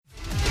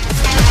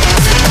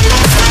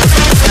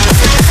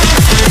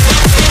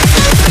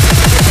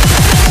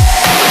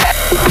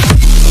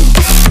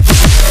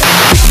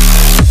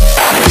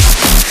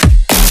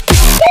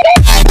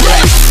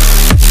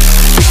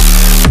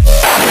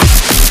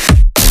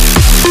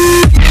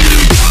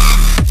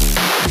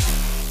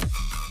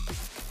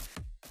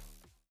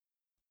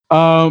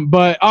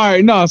But all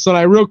right, no. So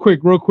like, real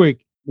quick.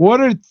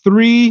 What are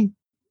 3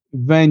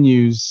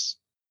 venues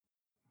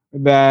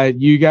that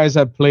you guys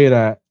have played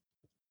at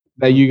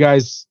that you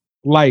guys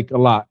like a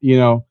lot? You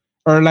know,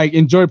 or like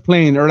enjoy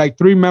playing, or like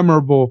 3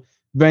 memorable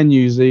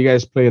venues that you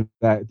guys played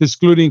at,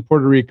 excluding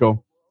Puerto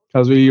Rico,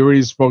 because we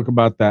already spoke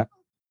about that.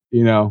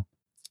 You know,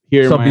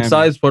 here So in Miami.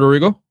 besides Puerto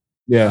Rico,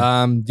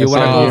 Yeah. Do you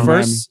want to go Miami.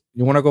 first?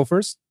 You want to go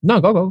first? no,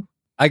 go.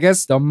 I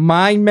guess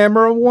my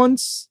memorable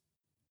ones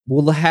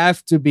will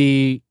have to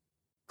be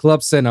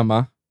Club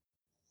Cinema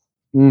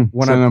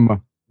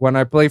Cinema. when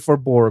I play for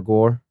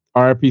Borgor,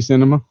 RP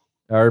Cinema.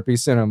 RP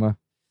Cinema.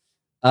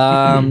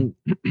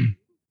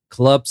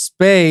 Club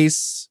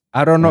Space.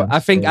 I don't know. Club I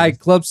think Space.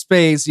 Club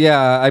Space.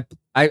 Yeah,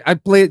 I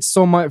played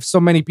so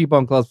many people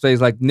on Club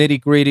Space, like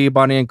Nitty Gritty,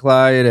 Bonnie and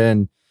Clyde,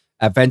 and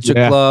Adventure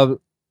Club.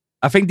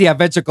 I think the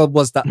Adventure Club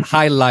was the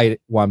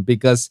highlight one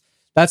because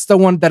that's the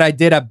one that I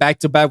did at back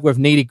to back with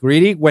Nitty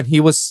Gritty when he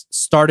was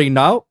starting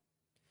out.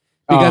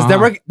 Because they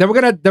were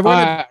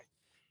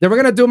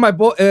gonna do my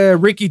boy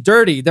Ricky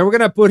dirty. They were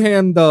gonna put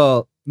him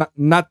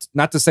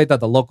not to say that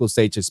the local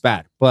stage is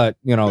bad, but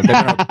you know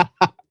they're gonna.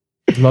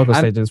 Local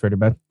stage is pretty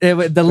bad.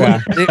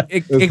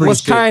 It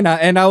was kind of,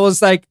 and I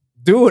was like,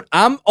 dude,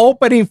 I'm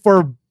opening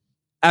for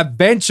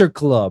Adventure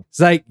Club. It's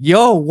like,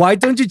 yo, why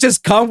don't you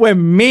just come with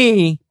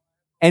me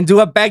and do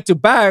a back to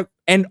back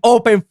and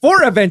open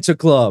for Adventure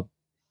Club?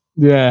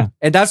 Yeah.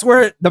 And that's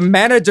where the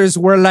managers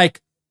were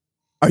like,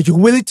 are you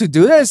willing to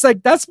do that? It's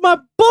like, that's my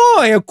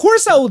boy. Of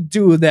course I will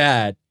do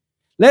that.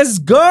 Let's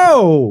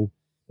go.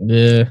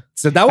 Yeah.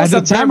 So that was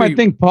at the time. I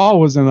think Paul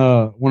was in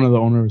one of the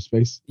owner of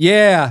Space.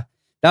 Yeah.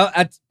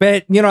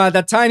 But you know, at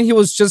that time he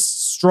was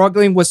just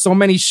struggling with so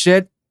many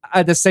shit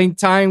at the same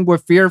time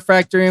with Fear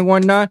Factory and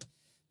whatnot.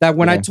 That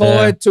when I told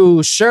it to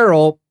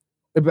Cheryl,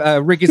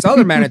 Ricky's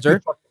other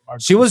manager,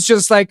 she was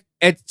just like,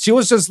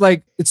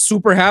 it's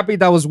super happy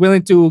that I was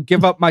willing to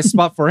give up my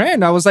spot for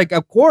him. I was like,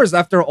 of course,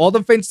 after all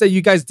the things that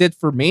you guys did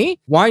for me,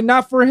 why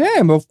not for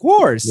him? Of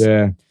course.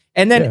 Yeah.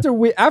 And then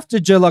after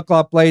Jilla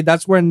Club played,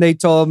 that's when they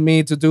told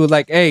me to do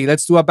like, hey,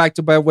 let's do a back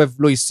to back with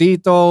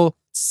Luisito,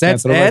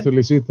 Seltz Ed.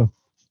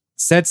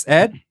 Seltz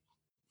Ed.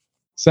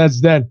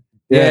 Seltz Dead.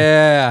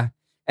 Yeah.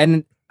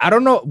 And I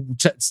don't know,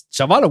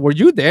 Chavala, were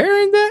you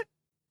there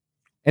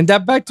in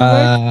that back to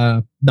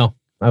back? No,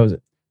 I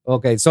wasn't.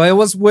 Okay, so it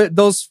was with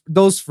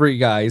those 3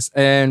 guys,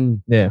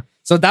 and yeah,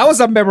 so that was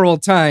a memorable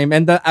time.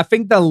 And I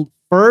think the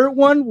third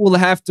one will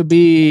have to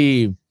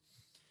be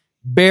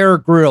Bear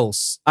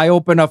Grylls. I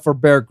opened up for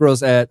Bear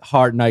Grylls at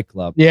Heart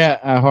Nightclub. Yeah,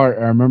 at Heart,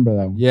 I remember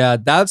that one. Yeah,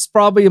 that's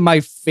probably my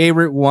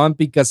favorite one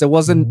because it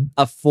wasn't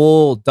a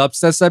full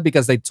dubstep set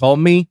because they told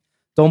me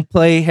don't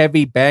play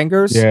heavy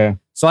bangers. Yeah.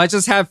 So I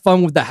just had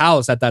fun with the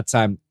house at that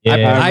time.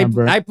 Yeah,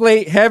 I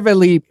played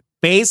heavily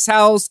bass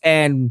house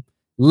and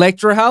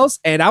electro house,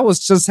 and I was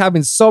just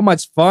having so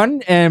much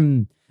fun.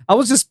 And I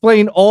was just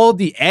playing all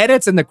the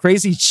edits and the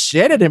crazy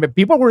shit. And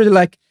people were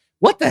like,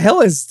 what the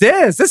hell is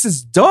this? This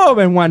is dope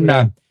and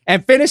whatnot. Yeah.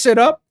 And finish it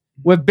up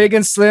with Big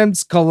and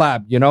Slim's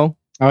collab, you know?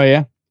 Oh,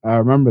 yeah. I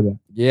remember that.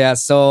 Yeah,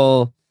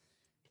 so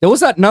there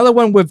was another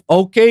one with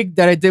OK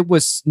that I did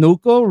with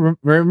Snuko.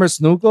 Remember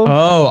Snuko?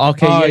 Oh,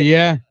 okay. Oh,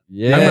 yeah.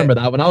 I remember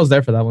that one. I was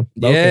there for that one.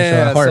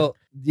 Yeah, okay, so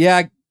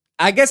yeah.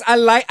 I guess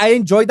I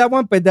enjoyed that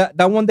one, but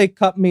that one they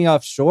cut me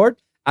off short.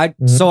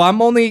 So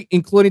I'm only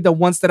including the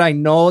ones that I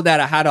know that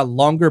I had a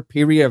longer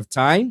period of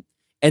time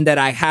and that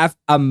I have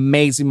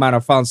amazing amount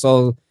of fun.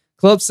 So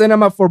Club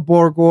Cinema for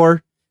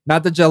Borgor,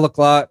 not the Jello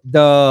Club,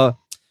 the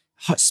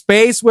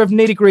Space with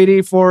Nitty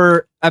Gritty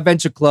for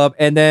Adventure Club,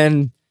 and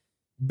then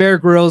Bear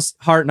Grylls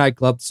Heart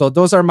Nightclub. So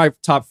those are my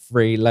top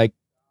 3. Like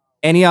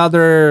any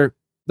other,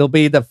 there'll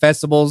be the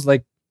festivals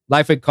like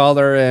Life in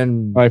Color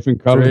and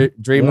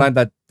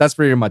Dreamland. That's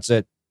pretty much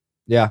it.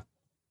 Yeah.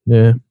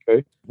 Yeah.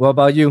 Okay. What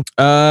about you?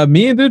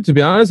 Me, dude, to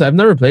be honest, I've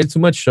never played too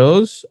much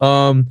shows.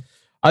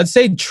 I'd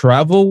say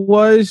travel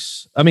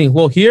wise, I mean,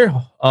 well, here,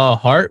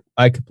 Heart,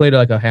 I could play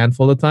like a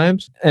handful of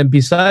times. And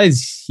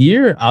besides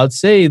here, I'd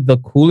say the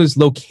coolest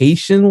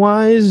location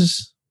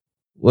wise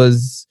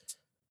was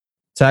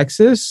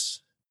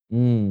Texas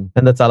and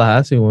the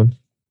Tallahassee one.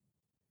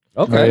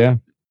 Okay. Oh, yeah.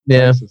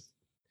 Yeah. Texas.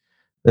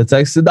 The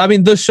Texas. I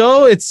mean, the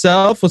show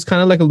itself was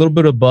kind of like a little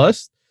bit of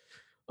bust.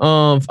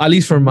 At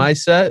least for my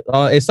set,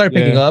 it started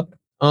picking up.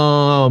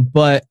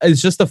 But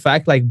it's just the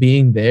fact like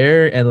being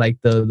there and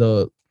like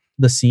the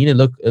scene. It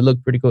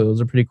looked pretty cool. It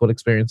was a pretty cool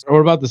experience. What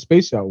about the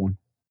Space Out one?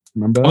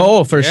 Remember that?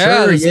 Oh, for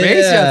sure. The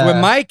Space Yacht with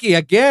Mikey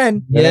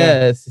again.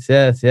 Yes.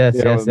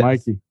 With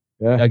Mikey.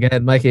 Yeah.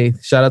 Again, Mikey.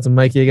 Shout out to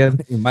Mikey again.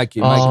 Mikey.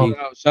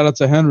 Shout out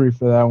to Henry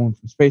for that one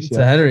from Space Yacht.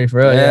 To Henry for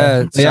real.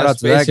 Yeah. Shout out to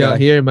Space that guy Yacht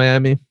here in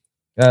Miami.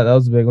 Yeah, that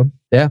was a big one.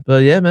 Yeah,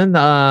 but yeah, man.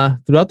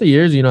 Throughout the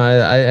years, you know,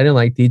 I didn't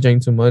like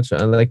DJing too much.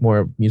 I like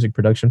more music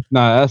production.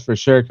 Nah, that's for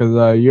sure.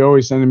 Because you're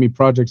always sending me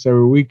projects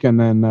every week, and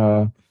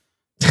then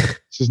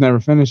just never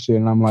finished it.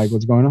 And I'm like,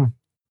 what's going on?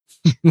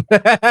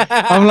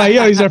 I'm like,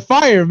 yo, these are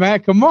fire,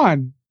 man. Come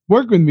on,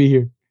 work with me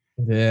here.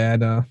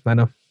 Yeah, I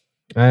know.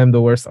 I am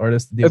the worst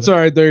artist to deal It's all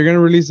right, though. You're going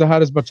to release the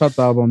hottest bachata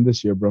album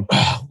this year, bro.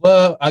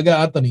 Well, I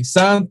got Anthony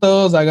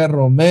Santos. I got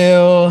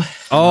Romeo.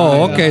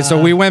 Oh, okay.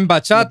 So we went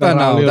bachata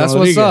now. That's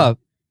what's up.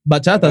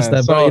 Bachata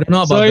step, bro. You don't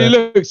know about so that.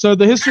 look, so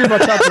the history of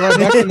bachata, right?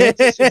 Back in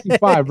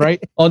 1965,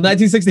 right? Oh,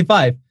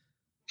 1965.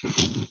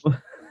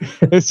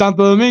 It's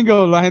Santo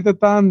Domingo. La gente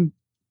tan.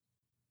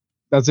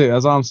 That's it.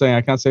 That's all I'm saying.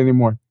 I can't say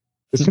anymore.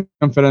 It's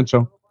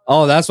confidential.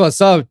 Oh, that's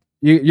what's up.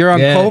 You're on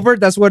covert.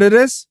 That's what it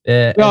is.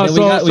 Yeah. No, we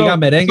got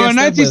merengue. So in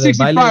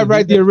 1965,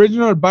 right? The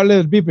original Baile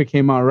del Bipe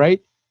came out,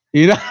 right?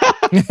 You know.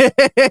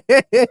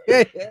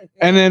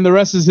 And then the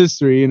rest is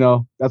history. You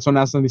know, that's when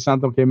Anthony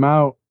Santo came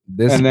out.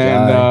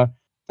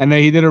 And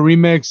then he did a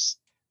remix.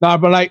 Nah,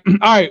 but like, all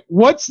right,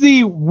 what's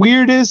the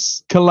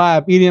weirdest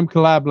EDM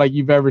collab like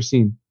you've ever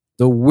seen?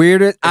 The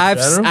weirdest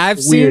I've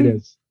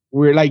seen.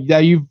 Weird, like that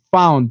you've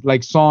found,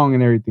 like song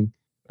and everything.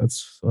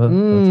 That's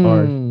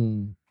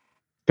hard.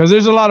 Because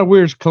there's a lot of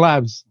weird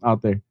collabs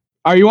out there.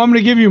 All right, you want me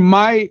to give you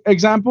my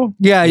example?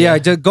 Yeah.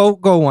 Just go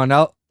one.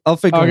 I'll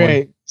figure one.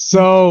 Okay,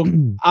 so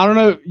I don't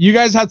know. You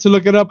guys had to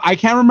look it up. I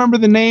can't remember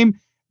the name,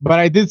 but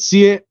I did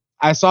see it.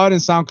 I saw it in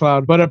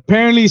SoundCloud. But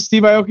apparently,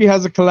 Steve Aoki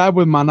has a collab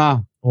with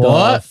Mana.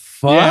 What?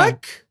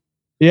 Fuck?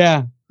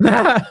 Yeah.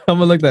 I'm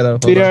gonna look that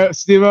up.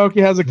 Steve Aoki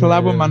has a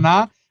collab with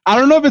Mana. I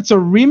don't know if it's a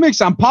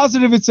remix. I'm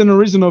positive it's an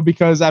original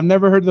because I've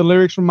never heard the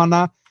lyrics from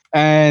Mana.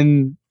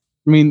 And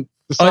I mean,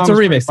 it's a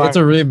remix. It's a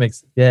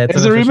remix. Yeah,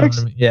 it's a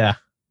remix. Yeah.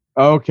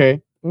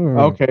 Okay.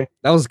 Okay.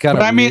 That was kind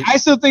of. But I mean, I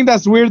still think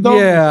that's weird though.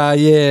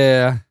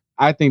 Yeah.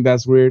 I think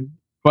that's weird.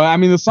 But I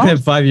mean, the song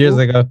 5 years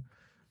ago.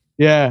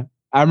 Yeah,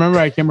 I remember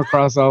I came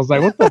across. I was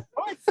like, "What the fuck?"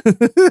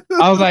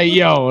 I was like,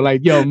 "Yo,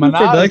 Mana."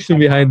 Production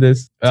behind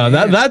this.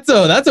 That's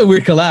a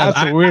weird collab.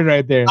 That's weird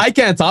right there. I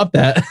can't top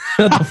that.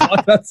 What the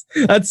fuck?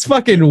 That's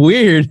fucking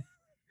weird.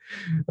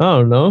 I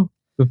don't know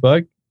the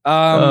fuck.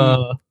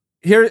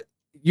 Here,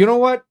 you know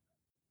what?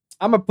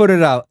 I'm gonna put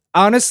it out.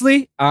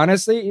 Honestly,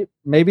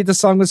 maybe the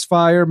song was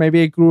fire.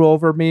 Maybe it grew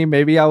over me.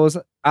 Maybe I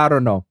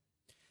don't know.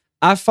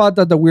 I thought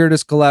that the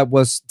weirdest collab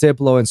was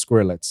Diplo and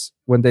Skrillex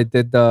when they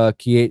did the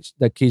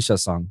Keisha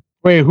song.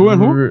 Wait, who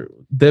and who?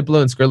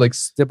 Diplo and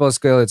Skrillex. Diplo and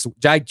Skrillex.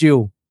 Jack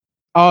U.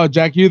 Oh,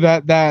 Jack U.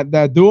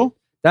 That duel.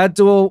 That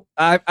duel.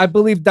 I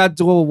believe that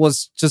duel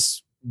was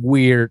just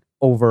weird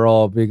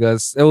overall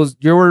because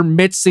you were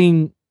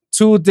mixing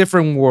two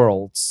different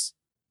worlds.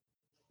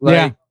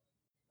 Like,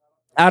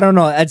 I don't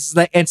know. It's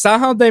like, and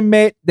somehow they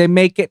made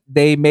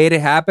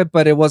it happen,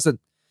 but it wasn't.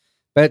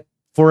 But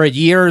for a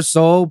year or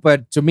so,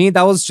 but to me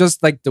that was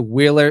just like the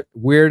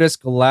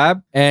weirdest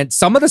collab. And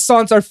some of the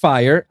songs are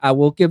fire. I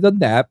will give them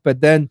that.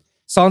 But then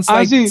songs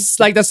like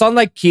the song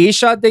like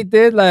Keisha they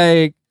did,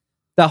 like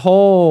the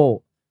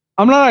whole.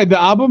 I'm not like the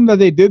album that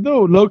they did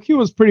though. Low key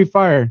was pretty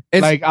fire.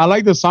 Like I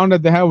like the song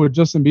that they had with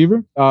Justin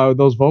Bieber.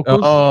 Those vocals.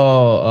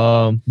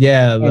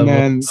 Yeah. And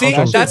then see,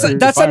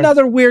 that's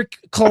another weird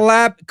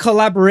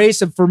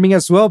collaboration for me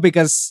as well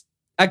because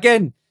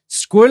again,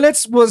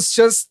 Skrillex was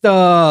just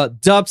the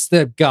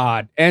dubstep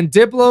god, and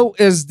Diplo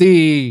is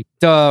the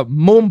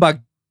Moomba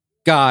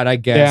god, I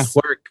guess.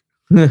 Yeah,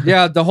 twerk.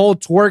 Yeah, the whole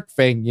twerk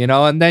thing, you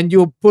know. And then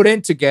you put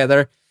in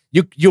together,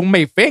 you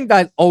may think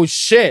that, oh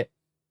shit,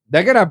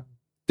 they're gonna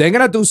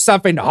do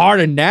something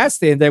hard and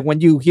nasty, and then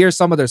when you hear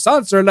some of their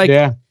songs, they're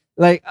like,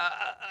 like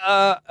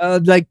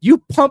you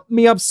pumped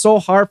me up so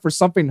hard for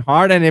something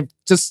hard, and it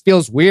just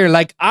feels weird.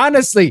 Like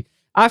honestly,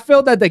 I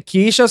feel that the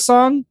Keisha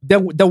song,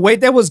 the way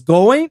that was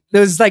going,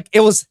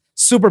 it was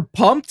super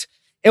pumped.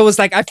 It was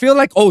like, I feel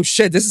like, oh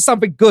shit, this is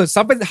something good.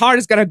 Something hard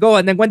is gonna go.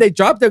 And then when they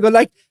drop, they go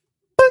like,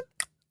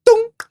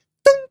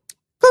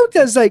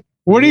 it's like,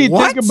 what do you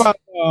think about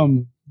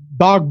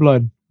Dog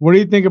Blood? What do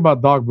you think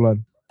about Dog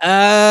Blood?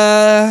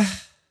 That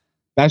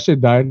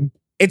shit died.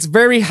 It's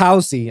very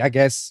housey, I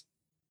guess.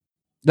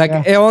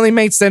 Like it only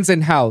makes sense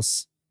in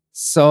house.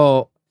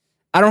 So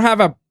I don't have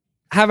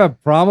a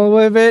problem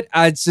with it.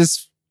 I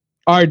just.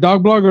 All right,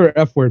 Dog Blog or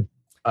F word?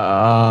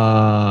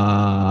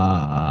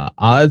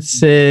 I'd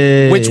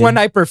say which one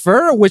I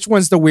prefer, or which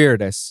one's the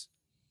weirdest?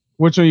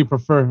 Which one you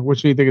prefer?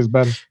 Which one you think is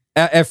better?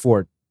 F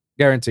word,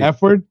 guaranteed.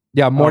 F word?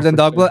 Yeah, more than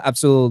Dog Blog,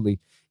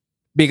 absolutely.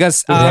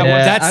 Because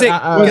that's it.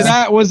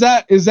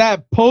 Is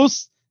that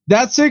post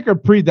that sick or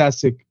pre that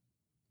sick?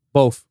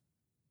 Both.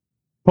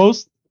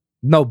 Post?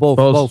 No, both.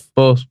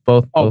 Both.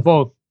 Oh,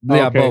 both.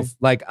 Yeah, okay. Both.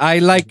 Like I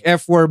like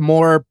F word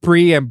more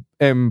pre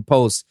and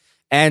post.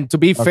 And to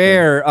be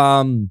fair,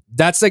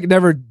 That's Like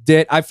never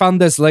did. I found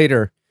this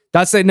later.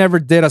 That's Like never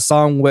did a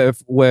song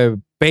with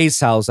Bass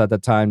House at the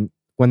time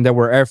when they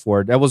were F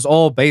word. It was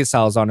all Bass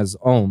House on his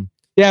own.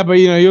 Yeah, but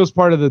he was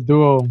part of the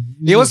duo.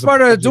 He was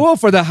part of the duo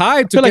for the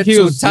hype to get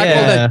to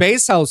tackle that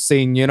Bass House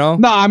scene. You know?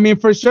 No, I mean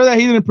for sure that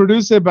he didn't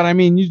produce it, but I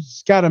mean you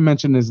just gotta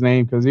mention his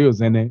name because he was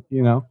in it.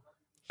 You know?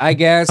 I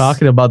guess.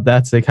 Talking about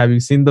That's Like, have you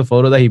seen the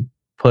photo that he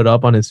put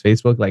up on his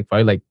Facebook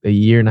probably like a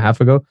year and a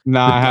half ago?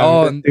 Nah, I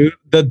haven't.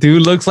 The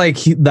dude looks like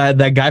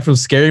that guy from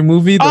Scary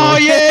Movie. Oh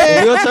yeah,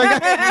 wheelchair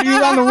guy.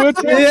 He's on the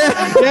wheelchair.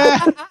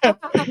 Yeah.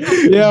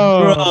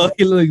 Yo, Bro,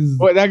 he looks.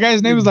 wait, that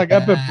guy's name was like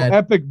bad.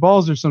 Epic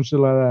Balls or some shit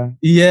like that.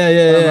 Yeah.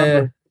 I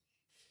remember.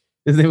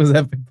 His name was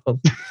Epic Balls.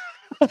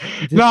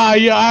 Nah,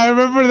 yeah, I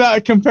remember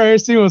that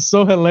comparison was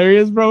so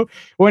hilarious, bro.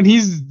 When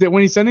he's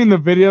sending the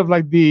video of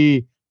like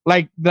the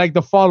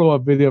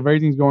follow-up video of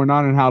everything's going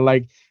on and how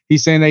like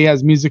he's saying that he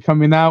has music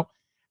coming out,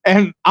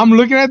 and I'm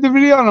looking at the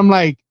video and I'm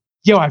like,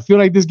 yo, I feel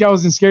like this guy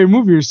was in Scary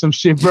Movie or some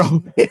shit,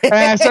 bro. And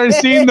I started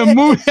seeing the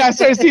movie, I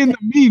started seeing the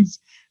memes,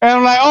 and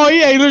I'm like, oh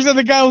yeah, he looks like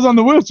the guy who was on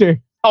the wheelchair.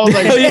 I was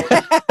like,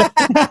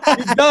 Yeah.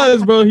 He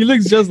does, bro. He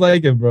looks just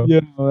like him, bro.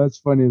 yeah, that's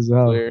funny as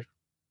hell. Weird.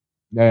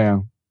 Yeah.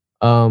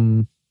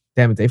 Damn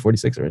it,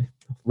 Ep46 already.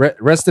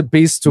 Rest in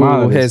peace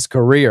to his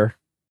career.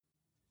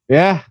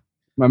 Yeah.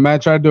 My man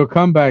tried to do a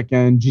comeback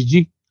and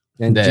GG.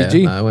 And Yeah,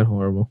 GG. nah, it went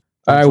horrible.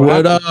 That's All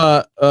what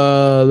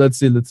right, let's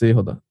see.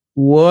 Hold on.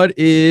 What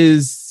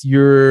is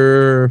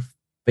your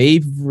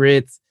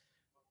favorite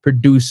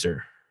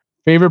producer?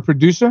 Favorite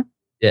producer?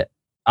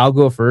 I'll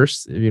go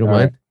first if you don't All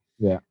mind.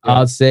 right. Yeah.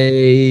 I'll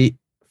say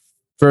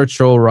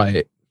Virtual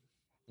Riot.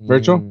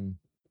 Virtual?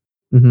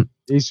 Mhm.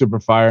 He's super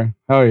fire.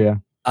 Hell yeah.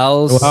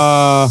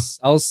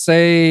 I'll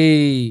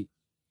say,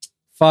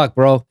 fuck,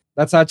 bro.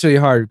 That's actually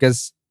hard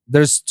because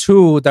there's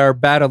two that are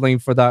battling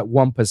for that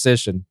one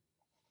position,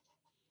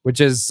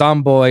 which is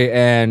Zomboy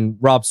and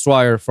Rob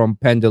Swire from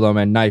Pendulum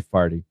and Knife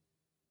Party.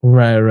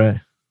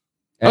 Right.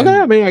 And, Okay,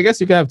 I mean, I guess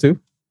you can have two.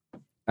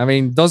 I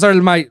mean, those are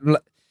my,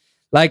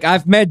 like,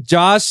 I've met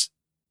Josh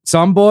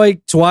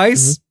Zomboy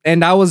twice,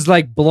 and I was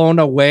like blown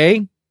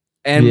away.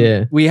 And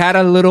Yeah. we had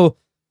a little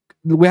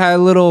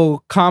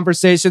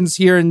conversations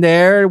here and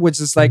there, which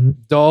is like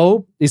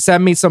dope. He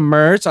sent me some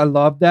merch. I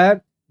love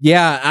that.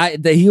 Yeah,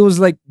 he was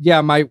like, yeah,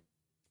 my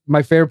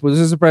favorite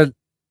producer, but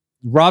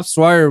Rob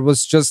Swire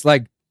was just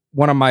like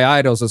one of my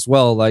idols as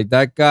well. Like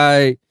that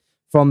guy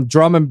from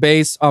drum and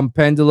bass on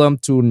Pendulum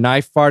to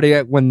Knife Party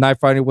when Knife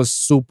Party was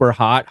super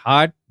hot.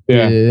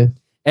 Yeah.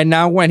 And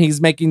now when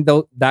he's making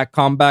that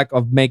comeback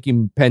of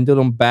making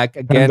Pendulum back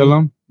again.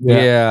 Pendulum?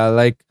 Yeah,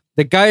 like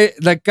the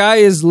guy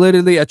is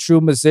literally a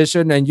true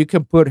musician, and you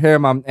can put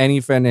him on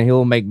anything and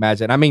he'll make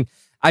magic. I mean,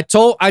 I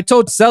told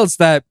Seltz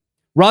that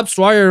Rob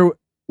Swire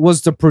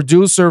was the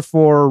producer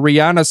for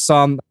Rihanna's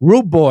song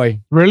Rude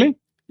Boy. Really?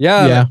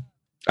 Yeah.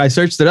 I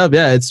searched it up.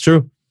 Yeah, it's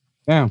true.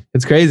 Yeah.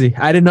 It's crazy.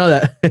 I didn't know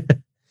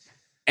that.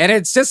 And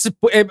it's just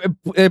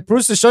it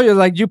proves to show you,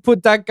 like, you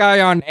put that guy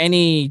on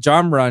any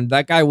genre and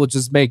that guy will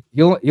just make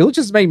he'll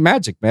just make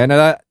magic, man.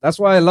 And that's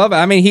why I love it.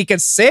 I mean, he can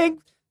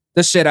sing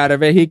the shit out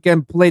of it. He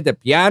can play the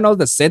piano,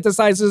 the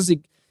synthesizers,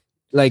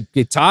 like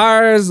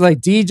guitars, like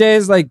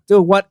DJs, like,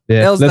 dude, what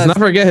else? Let's not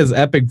forget his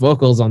epic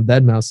vocals on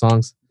Deadmau5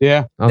 songs.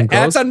 Yeah.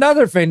 That's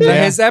another thing.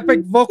 Yeah. His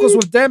epic vocals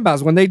with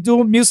Deadmau5, when they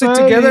do music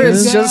together,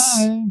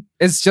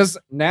 it's just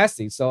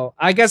nasty. So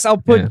I guess I'll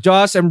put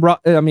Josh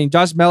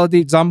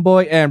Melody,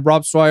 Zomboy, and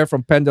Rob Swire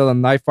from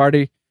Pendulum Knife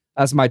Party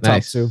as my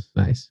top two.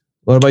 Nice.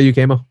 What about you,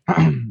 Kamo?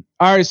 All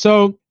right.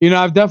 So,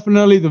 I've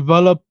definitely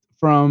developed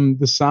from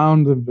the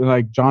sound of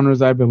like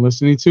genres I've been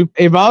listening to.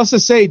 If I was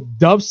to say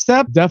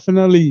dubstep,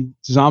 definitely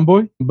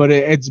Zomboy, but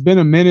it's been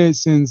a minute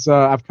since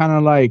I've kind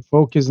of like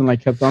focused and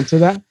like kept on to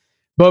that.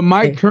 But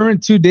my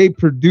current to-date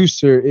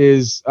producer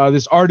is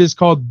this artist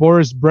called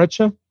Boris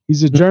Brecha.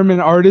 He's a German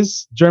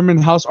artist, German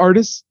house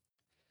artist,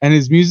 and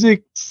his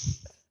music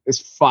is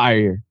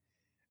fire.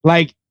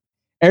 Like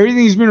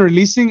everything he's been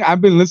releasing,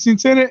 I've been listening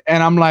to it,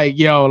 and I'm like,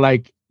 yo,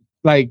 like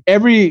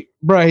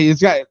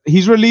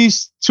he's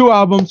released 2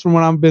 albums from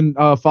when I've been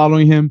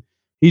following him.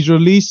 He's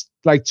released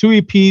like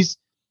 2 EPs,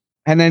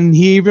 and then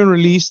he even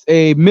released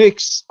a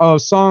mix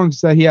of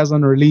songs that he has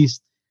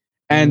unreleased,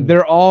 and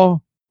they're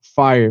all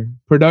fire.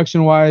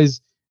 Production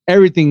wise,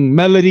 everything,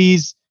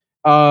 melodies,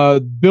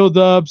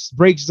 build-ups,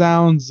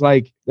 breakdowns,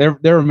 like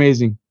they're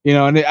amazing.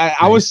 And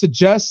I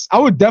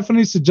would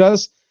definitely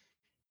suggest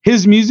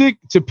his music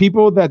to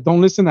people that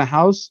don't listen to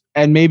house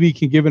and maybe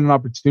can give it an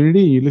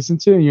opportunity. You listen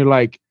to it and you're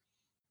like,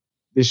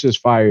 this is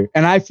fire.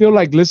 And I feel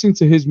like listening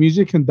to his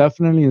music can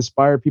definitely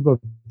inspire people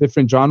of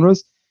different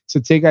genres to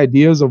take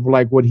ideas of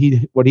like what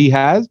he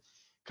has.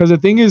 Because the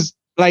thing is,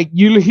 like,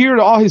 you hear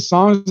all his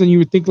songs and you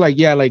would think like,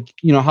 yeah, like,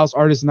 house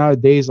artists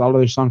nowadays, all of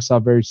their songs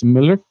sound very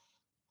similar.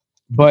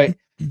 But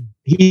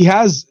he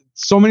has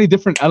so many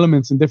different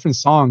elements in different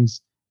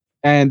songs.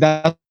 And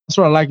that's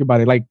what I like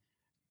about it.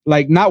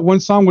 Like not one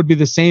song would be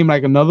the same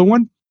like another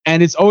one.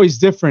 And it's always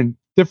different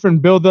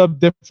build up,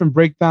 different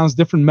breakdowns,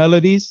 different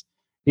melodies.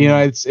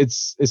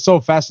 It's so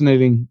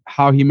fascinating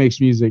how he makes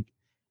music.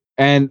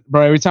 And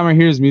bro, every time I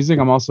hear his music,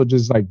 I'm also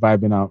just like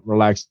vibing out,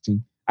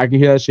 relaxing. I can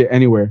hear that shit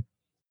anywhere.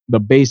 The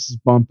bass is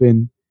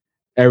bumping,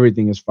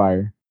 everything is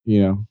fire,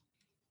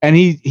 And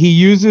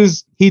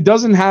he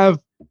doesn't have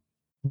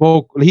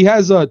he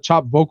has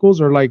chopped vocals,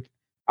 or like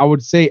I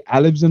would say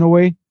ad-libs in a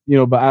way,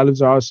 but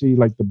ad-libs are obviously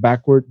like the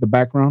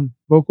background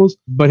vocals.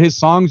 But his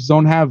songs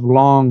don't have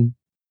long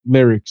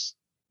lyrics.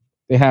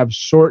 They have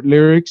short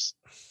lyrics.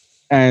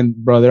 And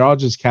bro, they're all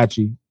just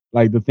catchy.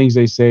 Like the things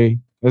they say,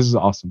 this is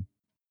awesome.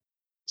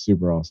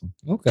 Super awesome.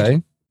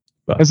 Okay.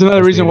 That's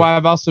another reason why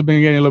I've also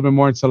been getting a little bit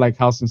more into like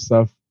house and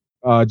stuff.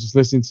 Just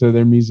listening to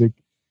their music.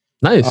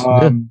 Nice.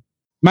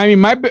 My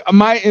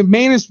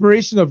main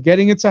inspiration of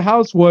getting into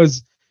house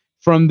was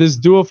from this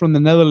duo from the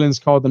Netherlands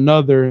called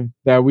Another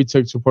that we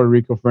took to Puerto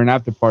Rico for an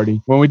after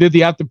party. When we did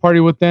the after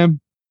party with them,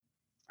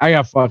 I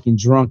got fucking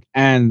drunk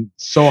and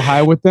so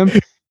high with them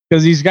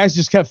because these guys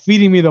just kept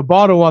feeding me the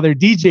bottle while they're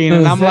DJing,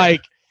 and I'm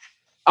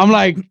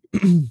like,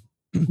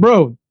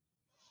 bro.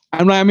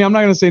 I'm not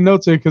gonna say no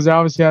to it because they're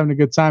obviously having a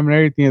good time and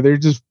everything. And they're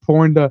just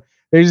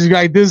they're just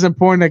like this and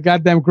pouring that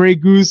goddamn Grey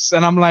Goose,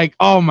 and I'm like,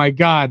 oh my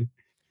god,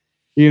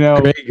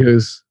 Grey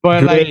Goose.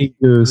 But Grey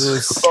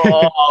Goose.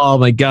 Oh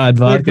my god,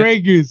 the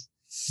Grey Goose.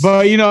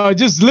 But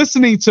just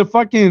listening to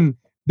fucking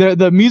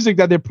the music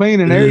that they're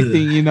playing and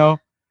everything,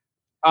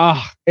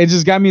 it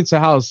just got me into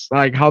house,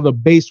 like how the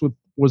bass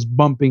was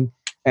bumping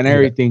and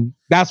everything.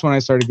 That's when I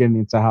started getting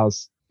into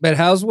house. But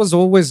house was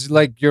always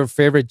like your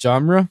favorite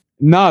genre.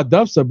 Nah,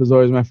 dubstep is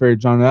always my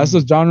favorite genre. That's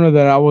the genre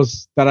that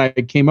I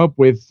came up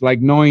with, like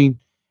knowing.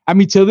 I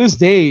mean, till this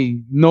day,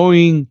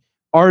 knowing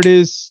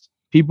artists,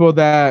 people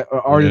that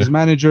are artist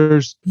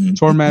managers,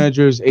 tour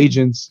managers,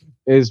 agents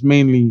is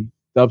mainly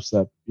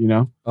dubstep.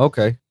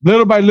 Okay.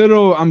 Little by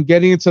little, I'm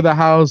getting into the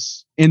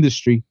house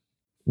industry.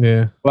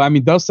 Yeah. But I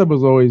mean, dubstep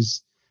was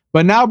always.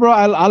 But now, bro,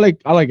 I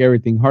like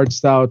everything: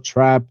 hardstyle,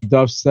 trap,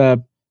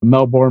 dubstep,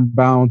 Melbourne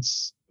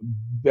bounce,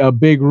 a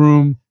big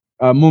room.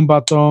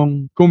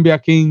 Moonbatong,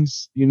 Cumbia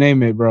Kings, you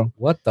name it, bro.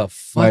 What the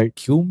fuck?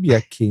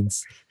 Cumbia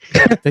Kings.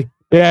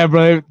 Yeah,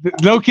 bro.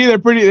 Low key, they're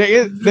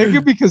pretty. They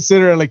could be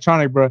considered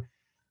electronic, bro.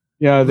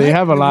 Yeah, they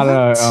have a lot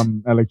of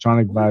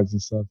electronic vibes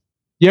and stuff.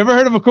 You ever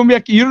heard of a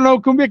Cumbia King? You don't know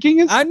what Cumbia King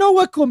is? I know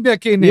what Cumbia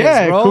King is,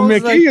 bro.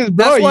 Cumbia King is,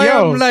 bro. That's why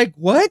I'm like,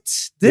 what?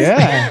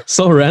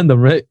 So random,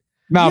 right?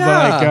 Nah,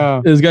 but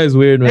like, this guy's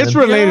weird, man. It's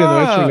related,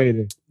 though. It's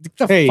related.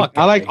 Hey,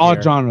 I like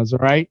all genres, all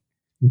right?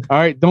 All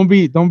right, don't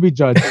be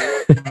judged.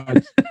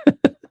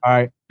 All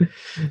right,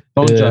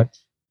 don't judge.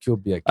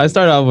 I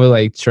started off with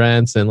like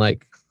trance and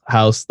like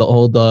house, the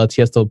old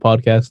Tiesto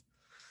podcast.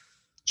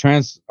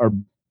 Trance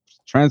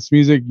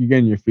music, you get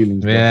in your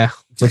feelings. Bro. Yeah,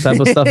 the type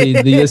of stuff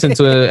you listen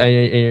to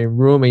in your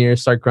room and you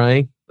start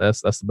crying.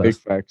 That's the best. Big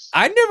facts.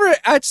 I never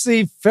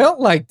actually felt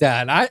like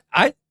that.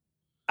 I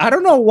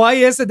don't know why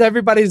is it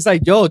everybody's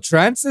like, yo,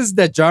 trance is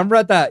the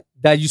genre that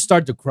you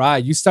start to cry.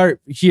 You start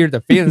hear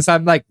the feelings.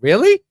 I'm like,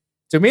 really?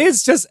 To me,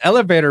 it's just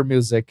elevator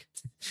music.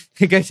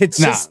 It's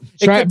just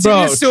it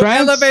continues to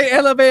elevate.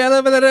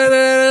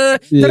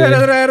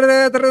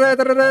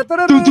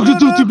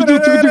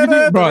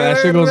 Bro, that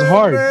shit goes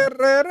hard.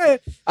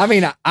 I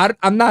mean,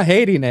 I'm not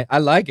hating it. I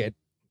like it.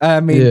 I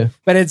mean,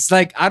 but it's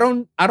like I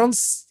don't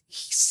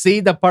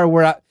see the part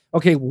where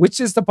which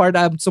is the part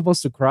I'm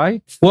supposed to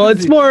cry? Well,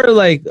 it's more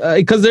like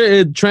because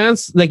there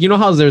trance, like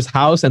how there's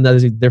house and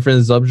there's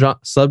different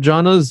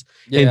subgenres.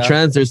 Yeah. In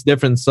trance, there's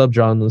different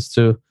subgenres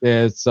too.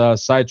 Yeah, it's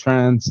side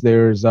trance.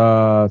 There's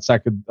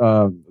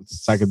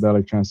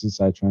psychedelic trance and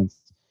side trance.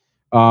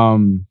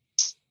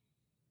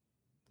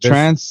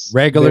 Trance,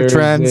 regular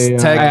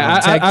trance.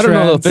 I don't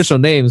know the official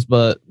names,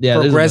 but yeah,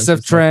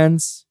 progressive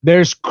trance.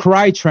 There's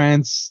cry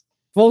trance.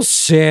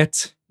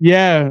 Bullshit.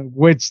 Yeah,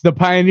 which the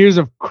pioneers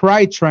of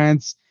cry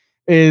trance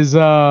is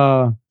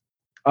above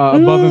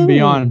and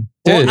beyond.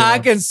 Well, I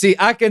can see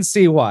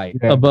why.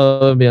 Yeah.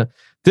 Above and beyond.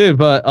 Dude,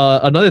 but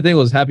another thing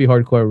was happy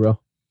hardcore, bro.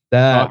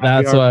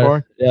 That's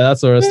why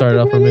that's where it started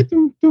off for me.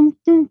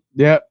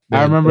 Yeah,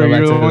 I remember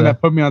you're the one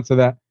that put me onto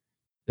that.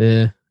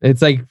 Yeah.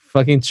 It's like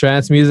fucking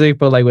trance music,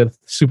 but like with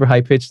super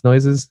high pitched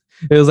noises.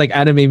 It was like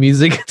anime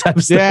music type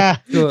stuff. Yeah.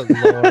 Good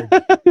lord.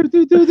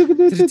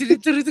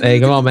 Hey,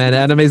 come on, man.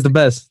 Anime's the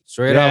best.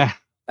 Straight up.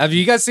 Have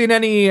you guys seen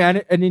any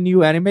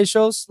new anime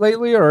shows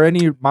lately or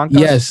any manga?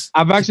 Yes.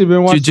 I've actually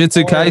been watching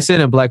Jujutsu Kaisen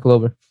and Black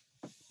Clover.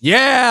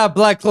 Yeah,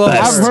 Black Clover.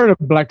 I've heard of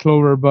Black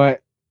Clover,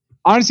 but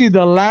honestly,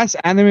 the last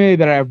anime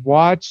that I've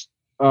watched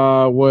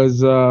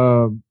was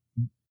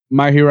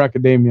My Hero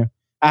Academia.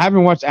 I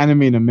haven't watched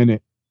anime in a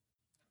minute.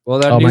 Well,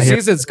 that new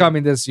season's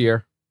coming this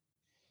year.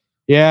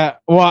 Yeah.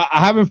 Well,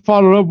 I haven't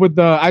followed up with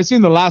I've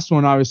seen the last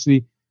one,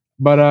 obviously,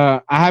 but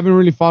I haven't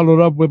really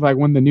followed up with like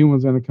when the new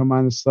one's gonna come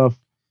out and stuff.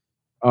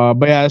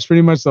 But yeah, that's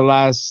pretty much the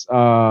last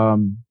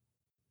anime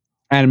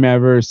I've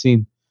ever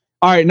seen.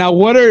 All right, now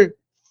what are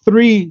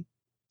 3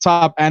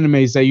 top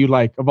animes that you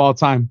like of all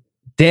time?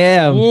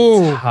 Damn.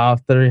 Ooh. Top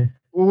 3.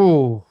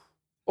 Ooh.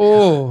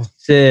 Oh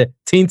shit.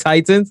 Teen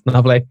Titans? No,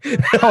 I'm like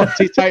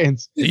Teen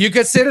Titans. Do you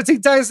consider Teen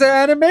Titans an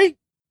anime?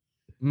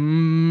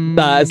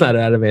 Nah, it's not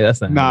an anime. That's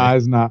not. Nah,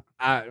 it's not.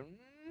 I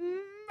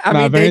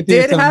mean, they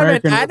did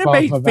have an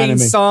anime theme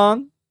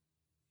song.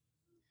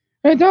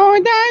 Teen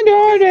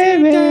Titans.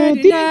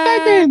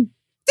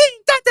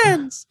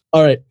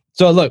 All right.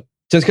 So look,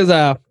 just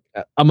because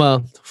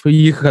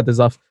you can cut this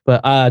off,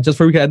 but just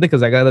before we can end it,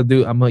 because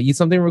I'm gonna eat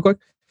something real quick.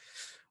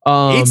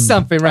 Eat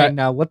something right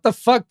now. What the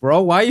fuck,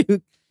 bro? Why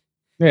you?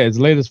 Yeah, it's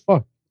late as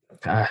fuck.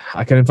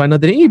 I couldn't find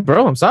nothing to eat,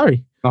 bro. I'm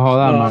sorry. Oh, hold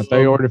on, man. I thought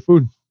you ordered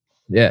food.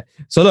 Yeah.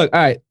 So look,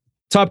 all right.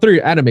 Top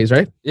 3 animes,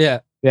 right? Yeah.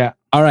 Yeah.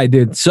 All right,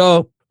 dude.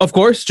 So of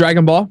course,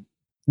 Dragon Ball.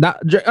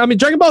 I mean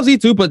Dragon Ball Z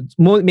too, but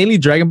mainly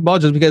Dragon Ball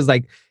just because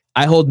like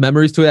I hold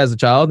memories to it as a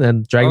child,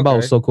 and Dragon Ball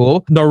was so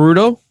cool.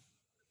 Naruto.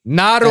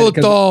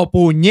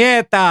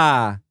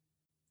 Puñeta.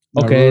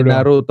 Okay,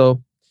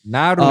 Naruto.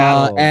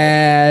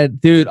 And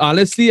dude,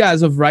 honestly,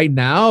 as of right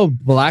now,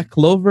 Black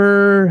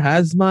Clover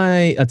has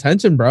my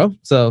attention, bro.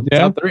 So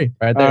top 3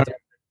 right there.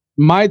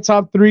 My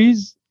top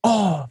 3s.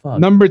 Oh, fuck.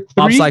 Number 3.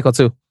 Mob Psycho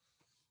 2.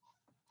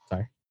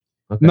 Sorry.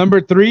 Okay.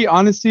 Number 3,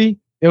 honestly,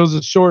 it was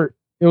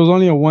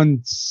only a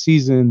 1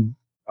 season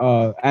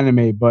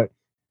anime, but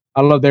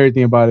I loved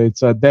everything about it.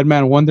 It's Dead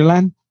Man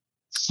Wonderland.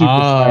 Super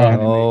fire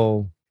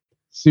anime.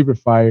 Super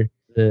fire.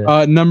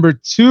 Yeah. Number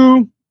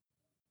 2.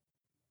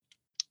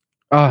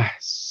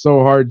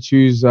 So hard to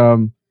choose.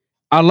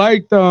 I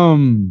liked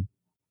Sword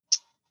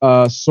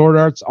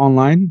Arts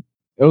Online.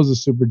 It was a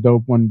super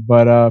dope one.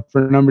 But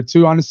for number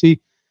 2,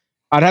 honestly,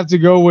 I'd have to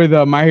go with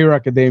My Hero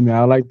Academia.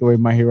 I like the way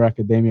My Hero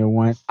Academia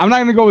went. I'm not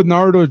gonna go with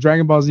Naruto or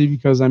Dragon Ball Z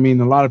because I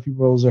mean a lot of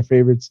people those are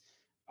favorites.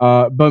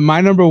 But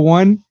my number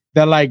 1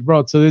 that like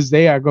bro to this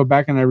day I go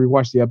back and I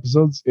rewatch the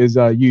episodes is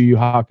Yu Yu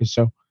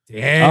Hakusho.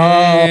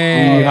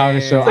 Damn. Yu Yu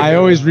Hakusho. I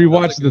always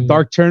rewatch the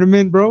Dark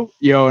Tournament, bro.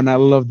 Yo, and I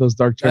love those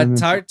Dark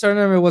Tournaments. That Dark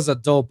Tournament was a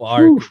dope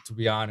arc, to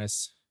be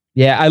honest.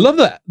 Yeah, I love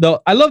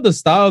the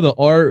style, the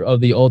art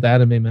of the old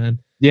anime, man.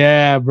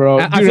 Yeah, bro.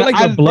 I feel like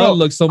the blood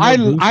looks so much.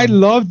 I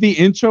love the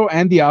intro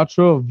and the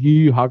outro of Yu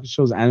Yu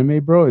Hakusho's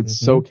anime, bro. It's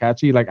so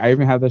catchy. Like I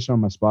even have that show on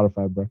my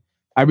Spotify, bro.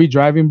 I be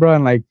driving, bro,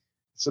 and like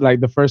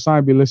the first song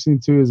I be listening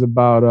to is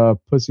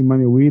about pussy,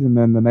 money, weed, and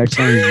then the next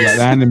song is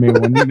the anime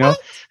one, you know.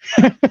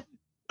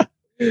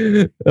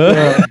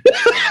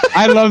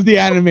 I love the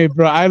anime,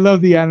 bro. I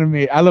love the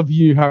anime. I love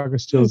Yu Yu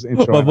Hakusho's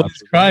intro. My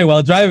boy's crying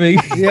while driving.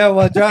 Yeah,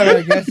 while driving,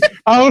 I guess.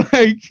 I'm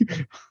like,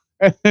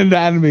 and then the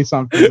anime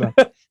song comes out.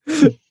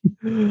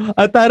 No,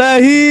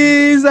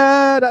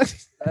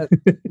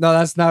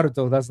 that's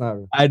Naruto. That's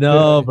Naruto. I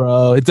know,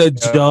 bro. It's a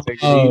joke.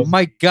 Oh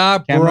my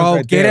god, bro.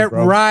 Right get there, it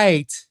bro.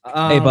 Right.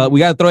 Hey, but we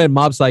gotta throw in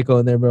Mob Psycho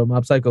in there, bro.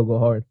 Mob Psycho go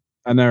hard.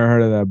 I never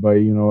heard of that, but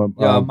you know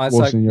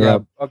what? Yeah,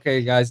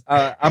 okay, guys.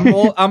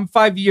 I'm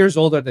 5 years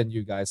older than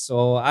you guys,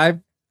 so I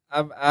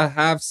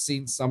have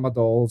seen some of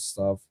the old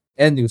stuff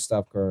and new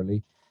stuff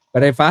currently.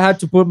 But if I had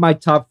to put my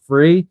top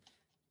 3,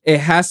 it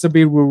has to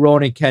be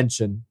Rurouni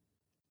Kenshin.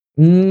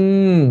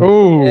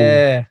 Oh,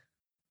 yeah.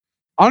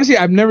 Honestly,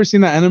 I've never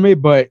seen that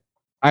anime, but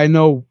I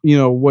know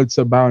what's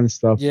about and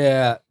stuff.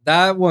 Yeah,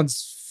 that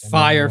one's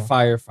fire.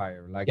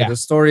 Like the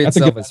story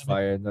itself is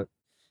fire.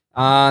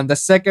 The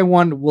second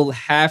one will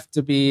have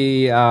to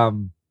be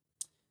one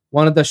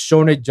of the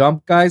Shonen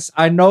Jump guys.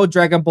 I know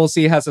Dragon Ball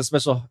Z has a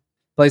special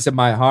place in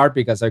my heart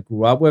because I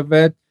grew up with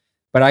it.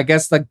 But I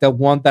guess like the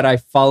one that I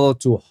follow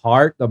to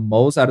heart the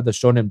most out of the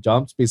Shonen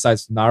Jumps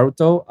besides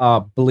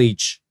Naruto,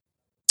 Bleach.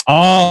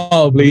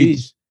 Oh,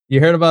 Bleach. You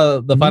heard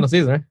about the final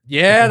season, right?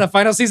 Yeah, the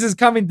final season is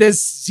coming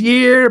this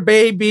year,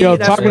 baby. Yo,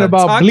 talking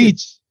about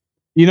Bleach.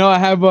 You know, I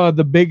have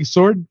the big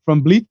sword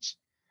from Bleach.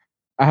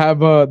 I have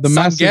the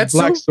massive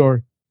black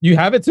sword. You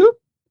have it too?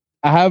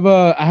 I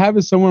have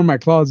it somewhere in my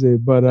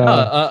closet, but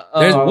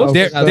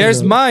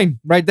there's mine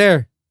right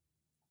there.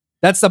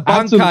 That's the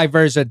Bankai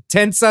version.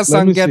 Tensa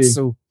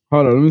Sangetsu.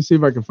 Hold on, let me see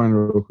if I can find it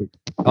real quick.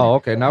 Oh,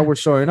 okay. Now we're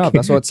showing up.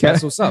 That's what's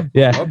up.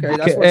 Yeah. Okay,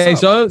 that's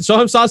what's up.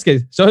 Show him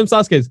Sasuke. Show him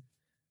Sasuke's.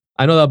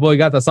 I know that boy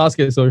got the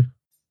Sasuke sword.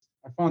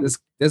 I found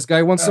this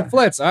guy wants to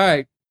flex. All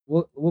right.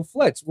 We'll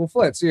flex. We'll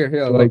flex. Here,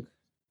 like.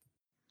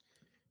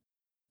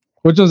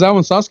 Which one's that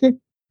one? Sasuke?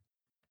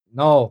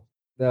 No.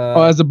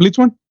 That's the Bleach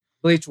one?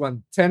 Bleach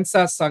one.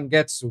 Tensa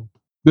Sangetsu.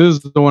 This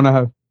is the one I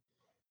have.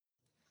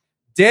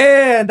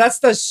 Damn, that's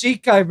the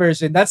Shikai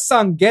version. That's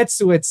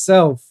Sangetsu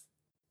itself.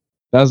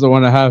 That's the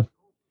one I have.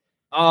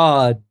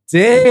 Oh,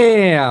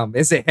 damn.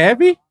 Is it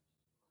heavy?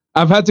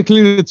 I've had to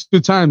clean it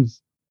 2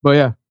 times. But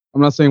yeah,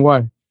 I'm not saying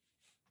why.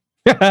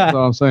 That's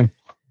all I'm saying.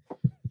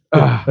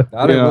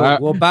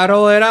 We'll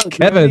battle it out.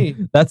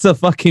 Kevin, that's a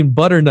fucking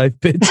butter knife,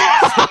 bitch.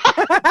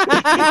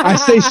 I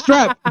say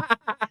strap.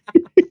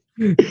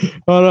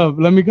 Hold up.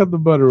 Let me cut the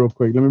butter real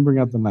quick. Let me bring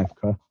out the knife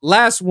cut.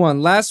 Last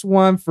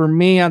one for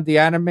me on the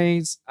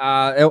animes.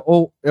 It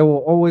will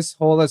always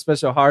hold a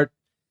special heart.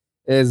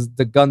 Is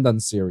the Gundam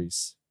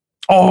series.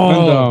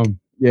 Oh,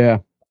 yeah.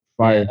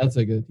 Fire. Yeah, that's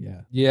a good,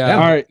 yeah.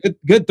 All right.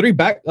 Good 3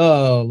 back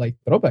like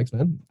throwbacks,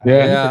 man.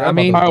 Yeah. I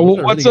mean, all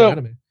right,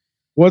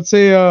 what's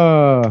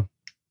a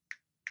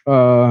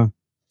damn,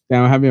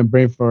 I'm having a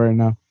brain for right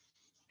now.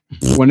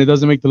 When it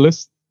doesn't make the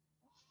list?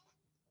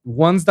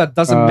 Ones that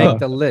doesn't make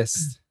the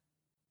list.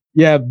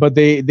 Yeah, but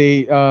they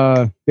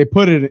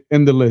put it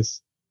in the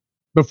list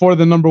before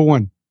the number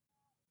 1.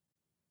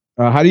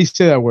 How do you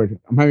say that word?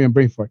 I'm having a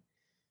brain fart.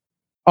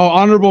 Oh,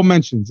 honorable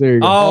mentions. There you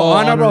go. Oh,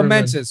 honorable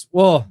mentions.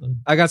 Well,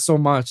 I got so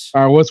much.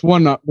 All right, what's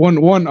one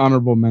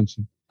honorable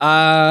mention?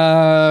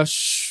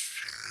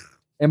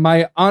 In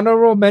my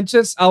honorable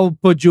mentions, I'll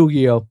put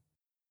Yu-Gi-Oh.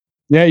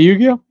 Yeah,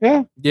 Yu-Gi-Oh.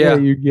 Yeah,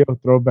 Yu-Gi-Oh.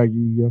 Throwback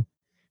Yu-Gi-Oh.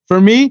 For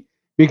me,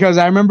 because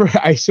I remember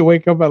I used to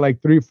wake up at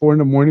like 3 or 4 in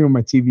the morning with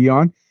my TV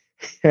on,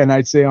 and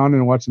I'd stay on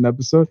and watch an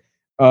episode.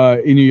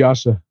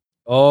 Inuyasha.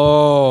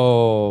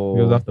 Oh,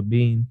 He goes off the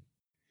bean.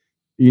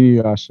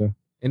 Inuyasha.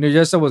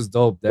 Inuyasha was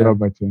dope. What There.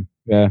 about you?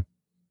 Yeah.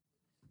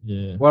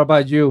 Yeah. What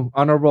about you?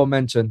 Honorable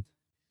mention.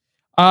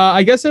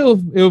 I guess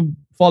it'll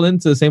fall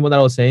into the same one that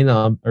I was saying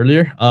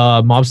earlier.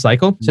 Mob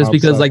Psycho, just Mob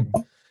because Psycho.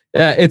 like,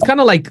 yeah, it's kind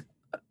of like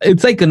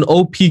it's like an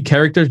OP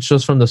character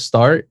just from the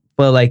start,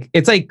 but like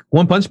it's like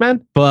One Punch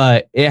Man,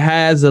 but it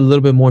has a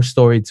little bit more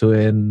story to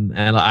it, and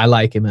I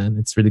like it, man.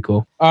 It's really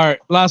cool. All right,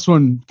 last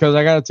one because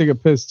I gotta take a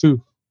piss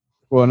too.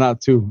 Well, not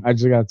two. I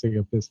just gotta take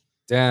a piss.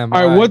 Damn.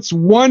 All right, what's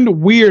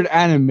one weird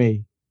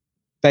anime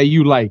that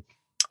you like?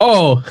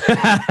 Oh,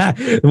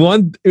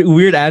 one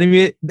weird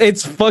anime.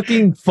 It's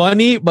fucking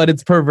funny, but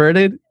it's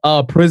perverted.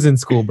 Prison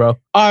School, bro.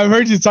 I've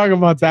heard you talk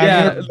about that.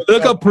 Yeah,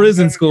 look up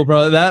Prison School,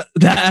 bro. That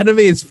anime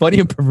is funny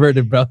and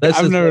perverted, bro.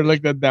 I've never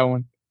looked at that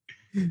one.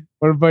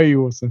 What about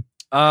you, Wilson?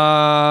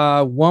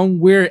 One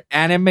weird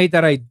anime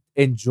that I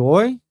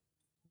enjoy.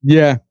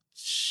 Yeah.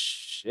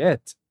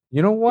 Shit.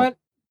 You know what?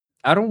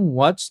 I don't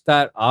watch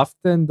that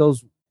often.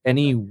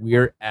 Any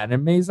weird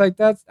animes like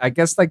that. I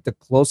guess like the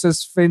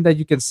closest thing that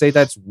you can say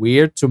that's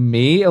weird to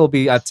me, it'll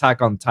be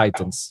Attack on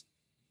Titans.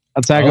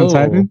 Attack on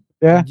Titan?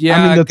 Yeah.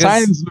 Yeah, I mean, the 'cause-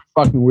 Titans look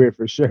fucking weird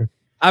for sure.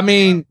 I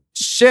mean,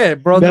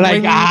 shit, bro. They're the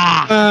like, way-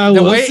 ah.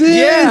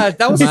 yeah,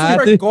 that was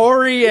super Mad.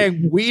 gory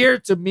and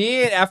weird to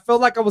me. I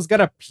felt like I was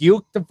gonna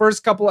puke the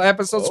first couple of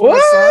episodes. when I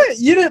saw it. What?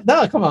 You didn't?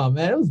 No, come on,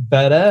 man. It was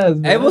badass.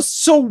 Man. It was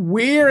so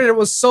weird. It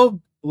was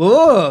so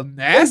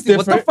nasty.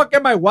 What the different. fuck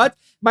am I? What?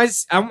 I'm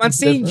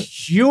seeing different.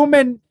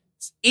 humans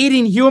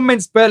eating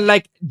humans, but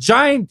like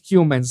giant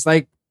humans.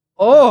 Like,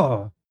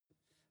 oh,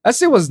 that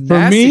shit was For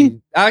nasty.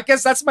 me- I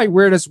guess that's my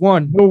weirdest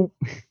one.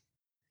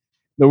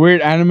 The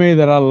weird anime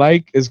that I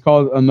like is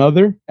called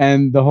Another,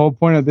 and the whole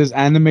point of this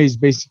anime is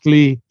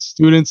basically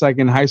students like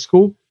in high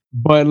school,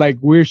 but like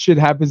weird shit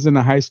happens in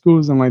the high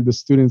schools, and like the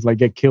students like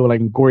get killed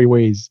like in gory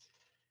ways.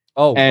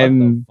 Oh,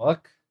 And- what the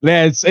fuck?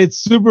 Yeah, it's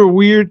super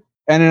weird.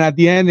 And then at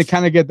the end, it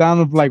kind of get down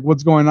of like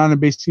what's going on, and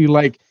basically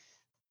like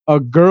a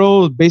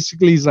girl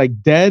basically is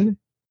like dead,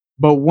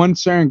 but one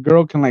certain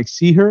girl can like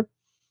see her,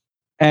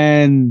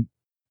 and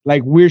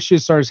like weird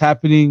shit starts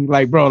happening.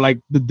 Like bro, like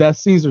the death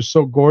scenes are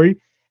so gory,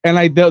 and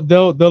like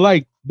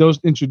they'll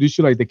introduce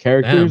you like the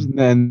characters, Damn. and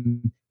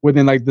then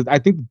within like I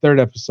think the third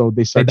episode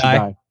they start to die.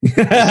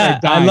 die. I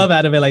dying. love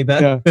anime like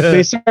that. Yeah,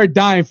 they start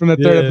dying from the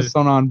third Yeah.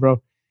 episode on,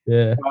 bro.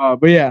 Yeah.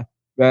 But yeah,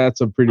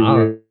 that's a pretty All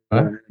weird right.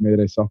 anime that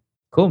I saw.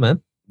 Cool,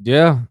 man.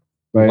 Yeah.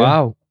 But, yeah.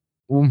 Wow.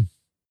 I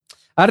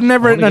wanna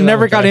never give that got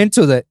one a try.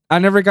 into that. I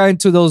never got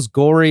into those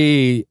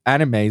gory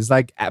animes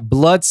like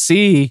Blood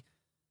Sea.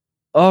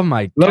 Oh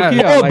my god.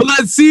 Low-key, I Oh, like-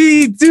 Blood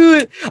Sea,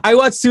 dude. I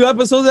watched 2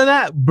 episodes of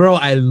that. Bro,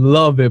 I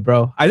love it,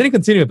 bro. I didn't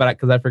continue it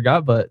because I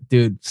forgot, but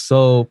dude,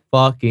 so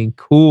fucking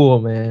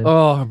cool, man.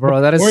 Oh, bro,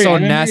 that is Gory so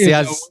anime nasty.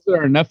 is- was it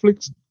on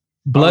Netflix?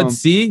 Blood um,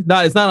 Sea? No,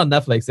 it's not on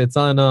Netflix. It's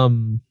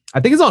on I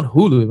think it's on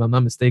Hulu, if I'm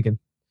not mistaken.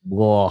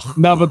 Whoa.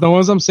 No, but the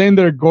ones I'm saying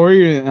that are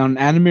gory on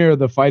anime are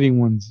the fighting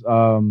ones.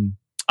 Don't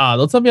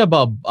tell me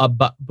about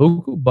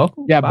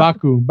Baku? Yeah,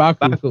 Baku.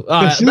 Baku.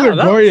 She's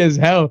gory as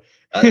hell.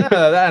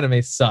 That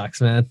anime sucks,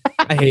 man.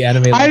 I hate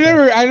anime. I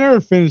never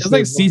finished. It's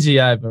like it.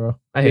 CGI, bro.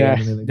 I hate Yeah.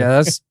 anime. Like Yeah,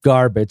 that. that's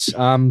garbage.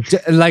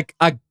 Like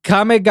a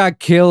Kame got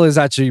Kill is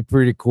actually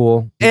pretty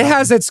cool. It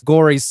has its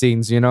gory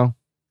scenes, you know.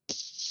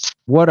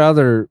 What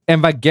other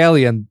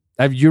Evangelion?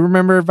 Have you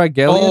remember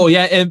Evangelion? Oh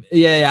yeah, and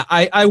yeah.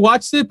 I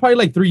watched it probably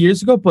like 3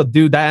 years ago, but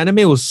dude, that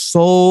anime was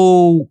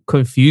so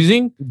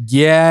confusing.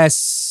 Yes.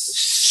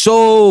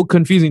 So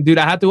confusing, dude.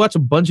 I had to watch a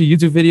bunch of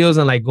YouTube videos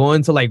and like go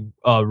into like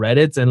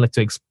Reddits and like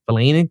to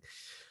explain it.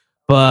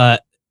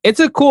 But it's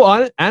a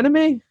cool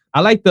anime.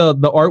 I like the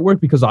artwork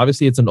because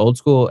obviously it's an old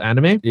school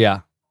anime.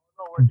 Yeah.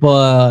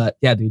 But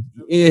yeah, dude,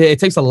 it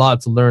takes a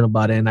lot to learn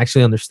about it and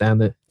actually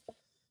understand it.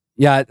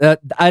 Yeah,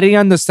 I didn't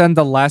understand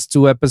the last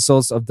 2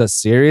 episodes of the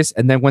series,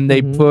 and then when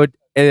they Mhm. put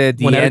the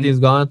When end, everything's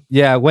gone,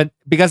 yeah,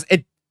 because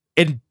it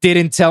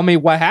didn't tell me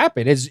what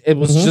happened. It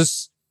was Mhm.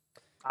 just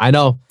I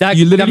know that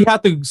you literally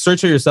have to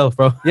search it yourself,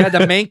 bro. yeah,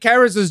 the main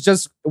characters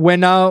just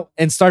went out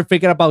and started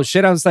thinking about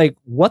shit. I was like,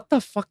 what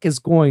the fuck is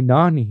going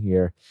on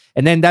here?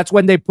 And then that's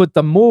when they put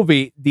the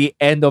movie, The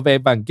End of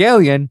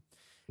Evangelion,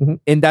 Mhm.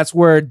 and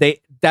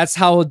that's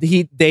how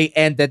they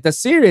ended the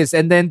series.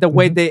 And then the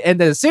way Mhm. they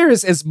ended the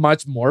series is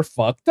much more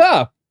fucked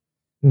up.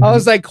 I Mhm.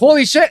 was like,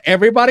 holy shit,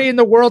 everybody in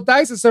the world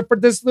dies except for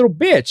this little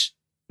bitch.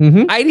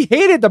 Mhm. I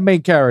hated the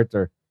main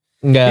character.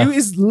 Yeah. He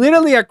is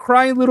literally a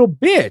crying little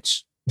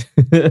bitch.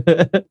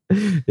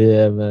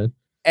 Yeah, man.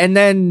 And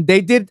then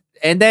they did,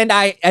 and then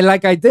I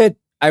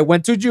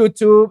went to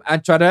YouTube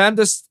and tried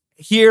to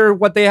hear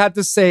what they had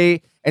to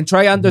say and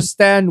try to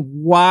understand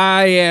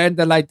why and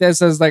like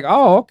this. I was like,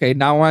 oh, okay,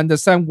 now I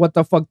understand what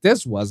the fuck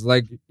this was.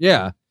 Like,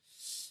 yeah.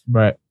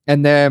 Right.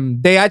 And then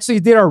they actually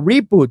did a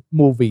reboot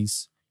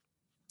movies.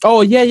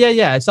 Oh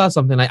yeah. I saw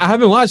something like I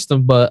haven't watched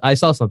them, but I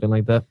saw something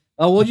like that.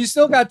 Oh, well, you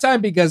still got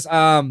time because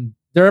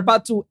they're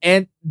about to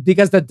end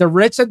because the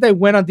direction they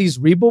went on these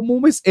reboot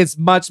movies is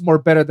much more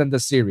better than the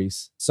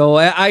series. So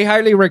I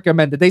highly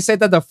recommend it. They said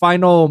that the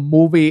final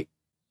movie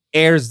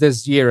airs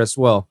this year as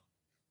well.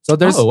 So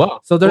there's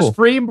wow. Cool.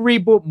 3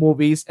 reboot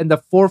movies, and the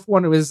 4th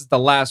one is the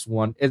last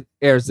one. It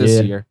airs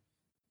this year.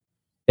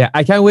 Yeah,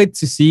 I can't wait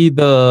to see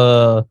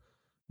the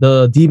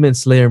Demon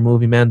Slayer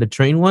movie, man. The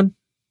train one.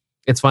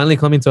 It's finally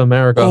coming to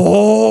America.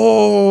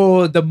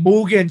 Oh, the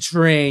Mugen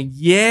Train.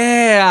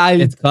 Yeah,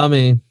 it's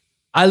coming.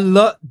 I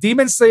love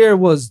Demon Slayer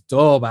was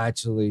dope,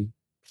 actually.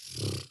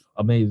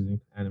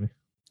 Amazing anime.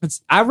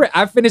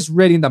 I finished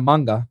reading the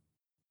manga.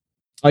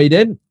 Oh, you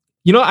did?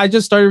 You know, I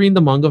just started reading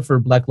the manga for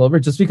Black Clover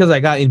just because I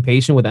got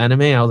impatient with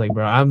anime. I was like,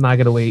 bro, I'm not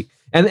gonna wait.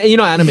 And you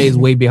know, anime is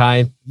way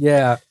behind.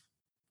 Yeah.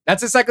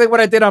 That's exactly what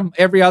I did on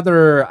every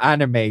other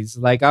animes.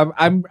 Like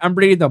I'm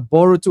reading the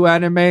Boruto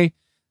anime,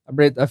 I'm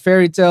reading the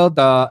Fairy Tail,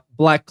 the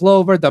Black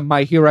Clover, the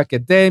My Hero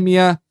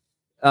Academia,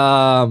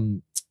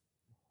 Demon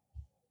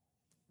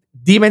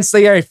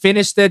Slayer. I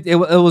finished it. It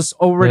was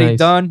already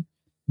done.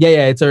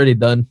 Yeah, it's already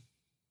done.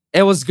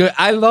 It was good.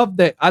 I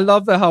loved it. I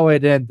loved how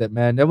it ended,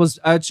 man. It was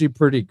actually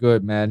pretty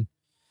good, man.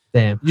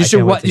 Damn, you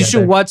should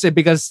watch it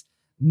because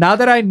now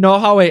that I know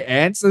how it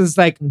ends, it's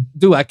like,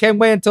 dude, I can't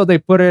wait until they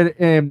put it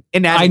in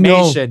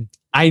animation.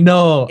 I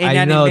know,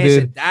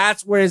 dude.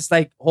 That's where it's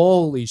like,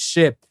 holy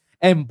shit.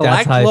 And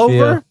Black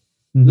Clover,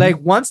 like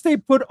once they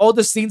put all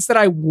the scenes that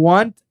I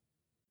want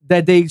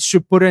that they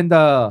should put in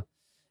the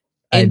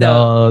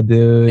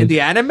dude. In the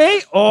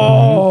anime,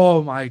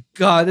 oh my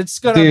god, it's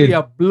gonna be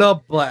a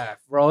bloodbath,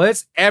 bro.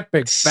 It's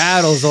epic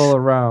battles all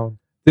around,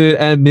 dude.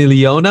 And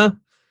Miliona,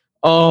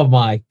 oh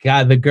my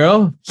god, the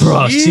girl,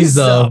 bro, she's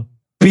a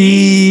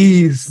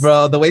beast,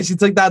 bro. The way she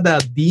took down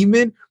that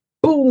demon,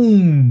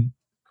 boom,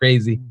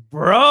 crazy,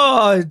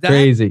 bro.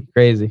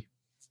 Crazy.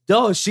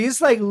 No,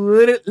 she's like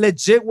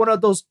legit one of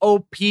those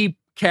OP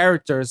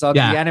characters on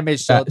the anime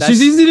show.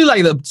 She's easily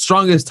like the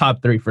strongest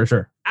top 3 for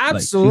sure.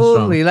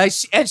 Absolutely,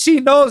 and she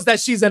knows that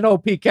she's an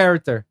OP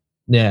character.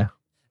 Yeah,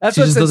 that's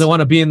she just doesn't want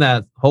to be in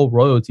that whole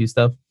royalty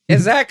stuff.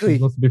 Exactly,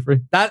 she wants to be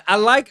free. That I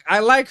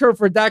like her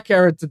for that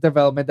character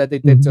development that they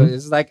did to it.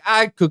 It's like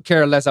I could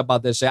care less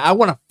about this shit. I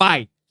want to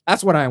fight.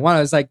 That's what I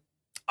want. It's like,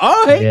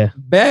 all right,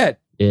 bet.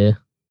 Yeah,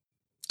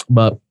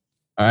 but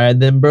all right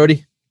then,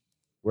 Brody.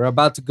 We're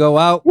about to go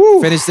out.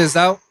 Finish this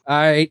out. All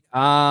right.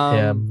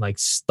 Yeah, I'm like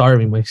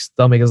starving. My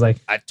stomach is like.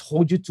 I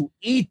told you to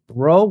eat,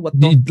 bro. What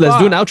the Let's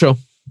do an outro.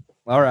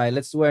 All right,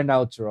 let's do an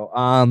outro.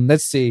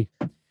 Let's see.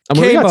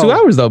 We got 2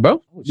 hours though,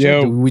 bro. Oh,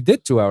 shit, dude, we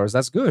did 2 hours.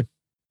 That's good.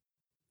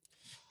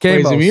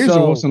 Wait,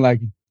 so wasn't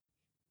liking.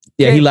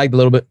 Yeah, he liked a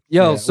little bit.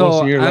 Yo,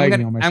 so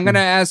I'm gonna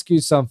ask you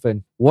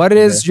something. What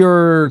is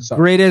your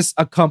greatest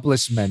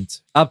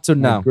accomplishment up to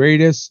now?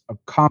 Greatest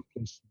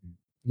accomplishment.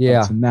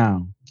 Yeah. Up to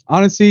now.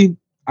 Honestly,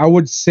 I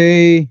would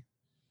say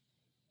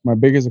my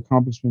biggest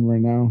accomplishment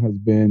right now has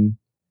been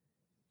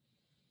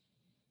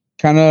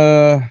kind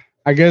of,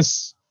 I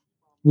guess,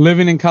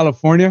 living in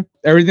California.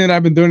 Everything that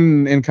I've been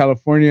doing in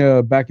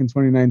California back in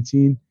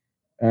 2019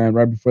 and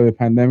right before the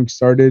pandemic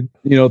started,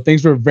 you know,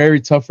 things were very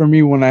tough for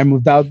me when I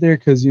moved out there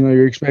because, you know,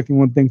 you're expecting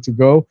one thing to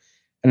go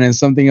and then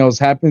something else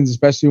happens,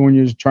 especially when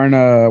you're trying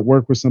to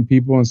work with some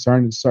people and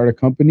starting to start a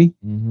company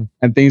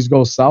and things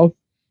go south.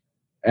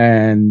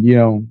 And, you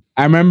know,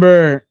 I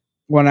remember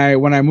when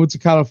I moved to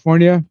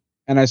California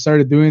and I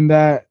started doing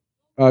that,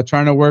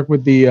 trying to work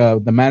with the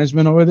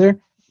management over there.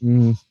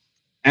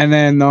 And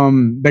then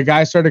the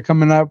guy started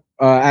coming up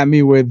at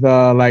me with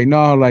like,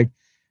 no, like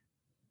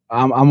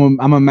I'm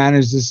gonna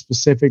manage this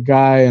specific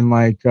guy and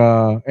like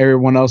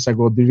everyone else like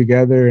we'll do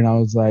together. And I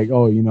was like,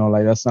 oh, you know,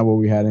 like that's not what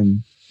we had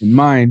in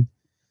mind.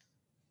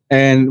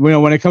 And you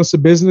know, when it comes to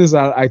business,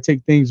 I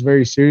take things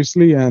very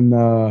seriously and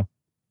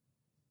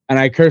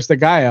I cursed the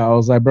guy out. I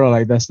was like, bro,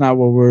 like that's not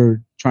what we're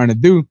trying to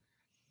do.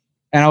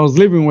 And I was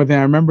living with him.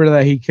 I remember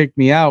that he kicked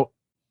me out.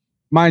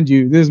 Mind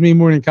you, this is me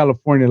moving to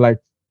California, like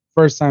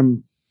first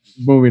time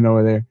moving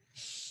over there.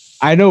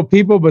 I know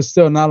people, but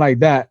still not like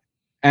that.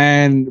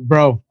 And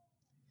bro,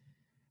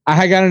 I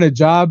had gotten a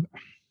job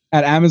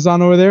at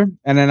Amazon over there.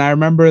 And then I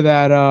remember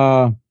that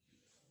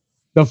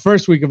the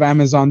first week of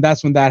Amazon,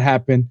 that's when that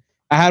happened.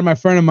 I had my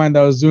friend of mine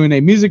that was doing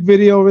a music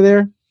video over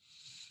there.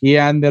 He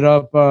ended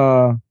up,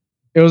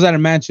 it was at a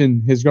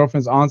mansion, his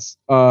girlfriend's aunt's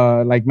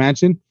like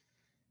mansion.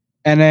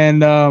 And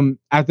then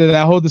after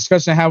that whole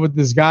discussion I had with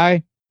this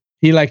guy,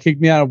 he like kicked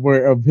me out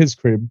of his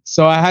crib.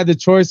 So I had the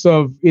choice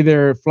of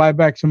either fly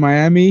back to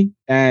Miami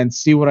and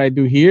see what I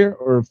do here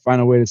or find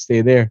a way to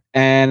stay there.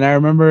 And I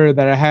remember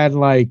that I had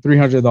like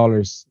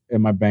 $300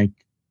 in my bank,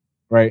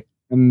 right?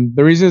 And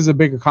the reason it's a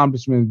big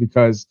accomplishment is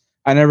because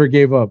I never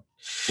gave up,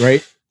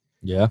 right?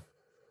 Yeah.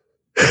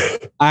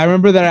 I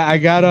remember that I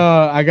got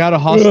a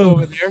hostel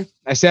over there.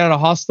 I stayed at a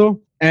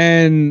hostel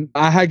and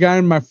I had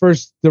gotten my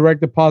first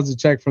direct deposit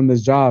check from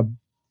this job.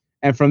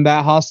 And from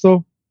that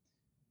hostel,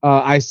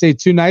 I stayed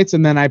 2 nights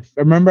and then I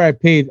remember I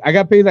got paid,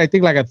 I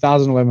think like $1,000,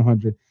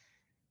 $1,100.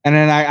 And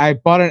then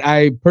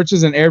I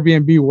purchased an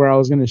Airbnb where I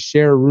was going to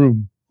share a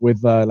room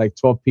with like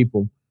 12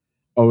 people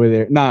over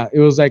there. Nah, it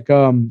was like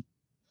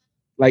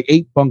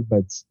 8 bunk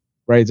beds,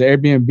 right? It's an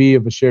Airbnb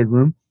of a shared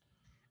room.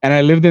 And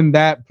I lived in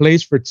that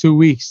place for 2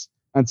 weeks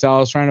until I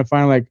was trying to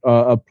find like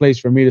a place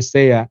for me to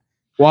stay at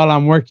while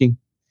I'm working.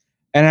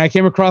 And I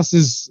came across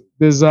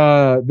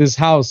this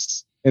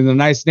house in a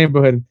nice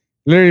neighborhood,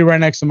 literally right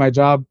next to my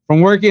job.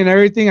 From working and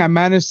everything, I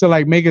managed to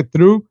like make it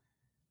through.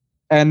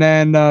 And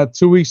then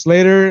 2 weeks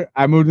later,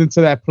 I moved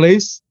into that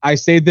place. I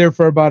stayed there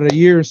for about a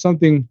year or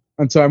something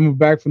until I moved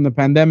back from the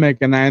pandemic,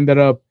 and I ended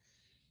up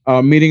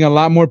meeting a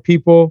lot more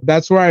people.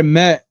 That's where I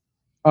met.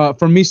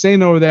 From me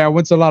staying over there, I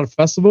went to a lot of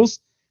festivals,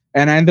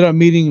 and I ended up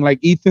meeting like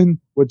Ethan,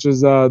 which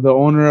is the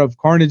owner of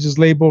Carnage's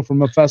label,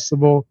 from a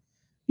festival.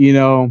 You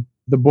know,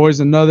 the Boys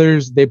and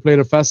Others, they played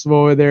a festival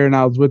over there, and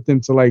I was with them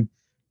to like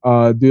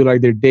do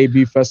like their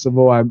debut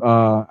festival.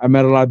 I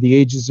met a lot of the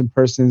agents in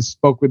person,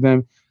 spoke with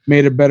them,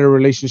 made a better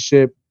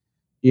relationship,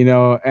 you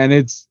know, and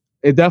it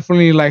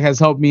definitely like has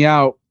helped me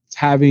out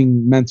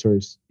having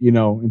mentors, you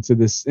know, into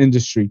this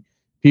industry,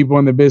 people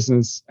in the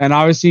business. And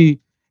obviously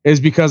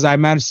it's because I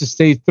managed to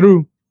stay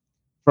through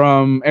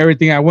from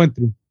everything I went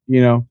through,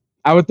 you know.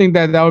 I would think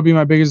that would be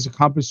my biggest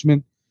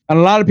accomplishment. And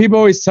a lot of people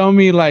always tell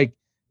me like,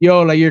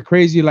 yo, like you're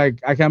crazy.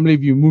 Like, I can't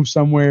believe you moved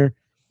somewhere,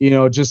 you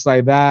know, just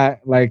like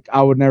that. Like,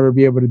 I would never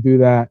be able to do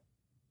that.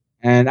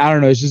 And I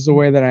don't know, it's just the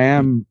way that I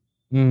am.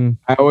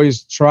 I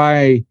always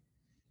try.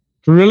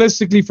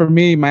 Realistically, for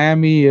me,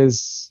 Miami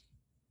is,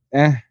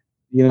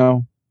 you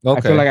know. Okay.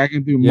 I feel like I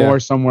can do more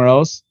somewhere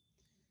else.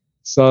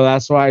 So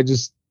that's why I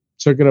just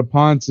took it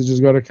upon to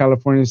just go to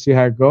California and see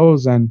how it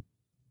goes. And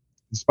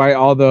despite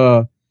all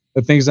the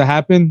things that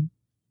happened,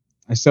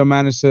 I still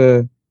managed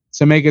to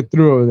make it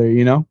through over there,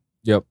 you know?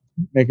 Yep.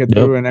 Make it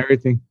through and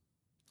everything.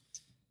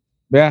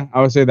 Yeah,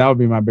 I would say that would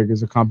be my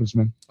biggest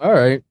accomplishment. All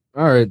right.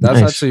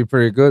 That's actually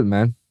pretty good,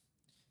 man.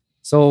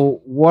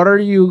 So what are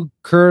you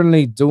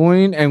currently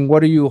doing and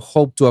what do you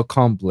hope to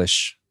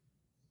accomplish?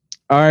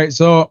 All right.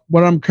 So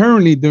what I'm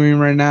currently doing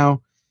right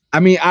now, I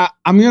mean, I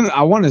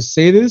want to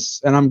say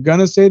this and I'm going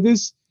to say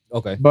this.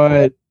 Okay.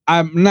 But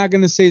I'm not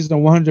going to say it's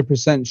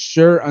 100%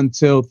 sure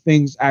until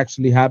things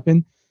actually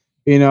happen.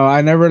 You know,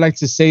 I never like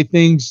to say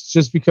things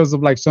just because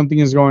of like something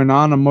is going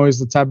on. I'm always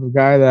the type of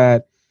guy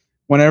that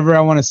whenever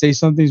I want to say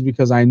something is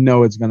because I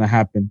know it's going to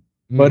happen.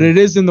 But it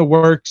is in the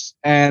works.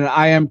 And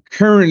I am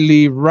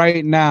currently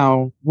right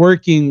now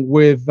working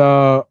with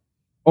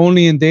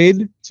Only in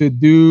Dade to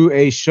do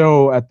a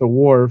show at the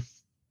Wolv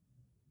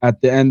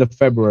at the end of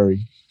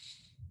February.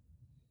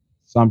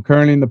 So I'm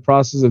currently in the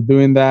process of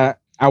doing that.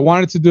 I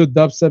wanted to do a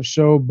dubstep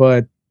show,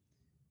 but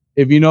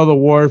if you know the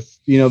Wolv,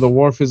 you know the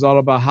Wolv is all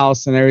about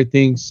house and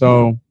everything.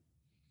 So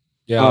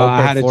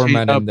I had to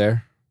format in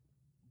there.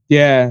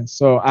 Yeah,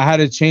 so I had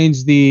to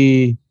change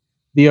the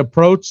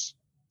approach,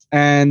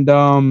 and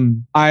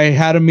I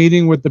had a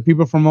meeting with the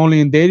people from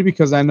Only in Dade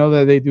because I know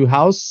that they do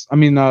house. I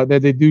mean,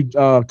 that they do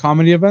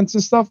comedy events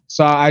and stuff.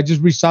 So I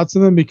just reached out to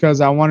them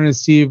because I wanted to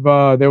see if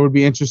they would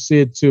be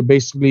interested to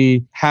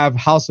basically have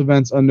house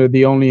events under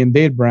the Only in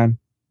Dade brand.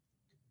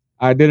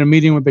 I did a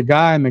meeting with the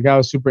guy, and the guy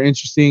was super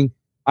interesting.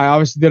 I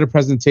obviously did a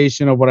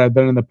presentation of what I've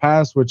done in the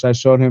past, which I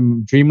showed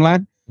him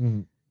Dreamland.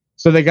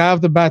 So the guy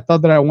off the bat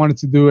thought that I wanted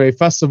to do a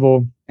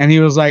festival, and he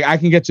was like, I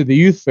can get you the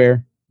youth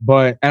fair,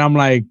 and I'm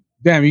like,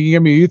 damn, you can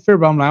get me a youth fair?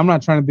 But I'm like, I'm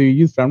not trying to do a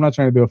youth fair. I'm not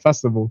trying to do a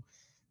festival.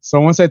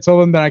 So once I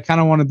told him that I kind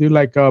of want to do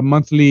like a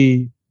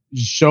monthly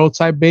show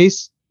type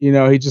base, you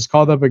know, he just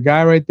called up a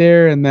guy right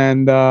there. And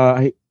then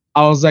I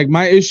was like,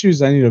 my issue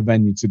is I need a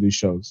venue to do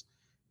shows,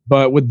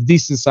 but with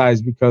decent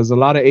size, because a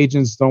lot of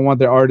agents don't want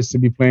their artists to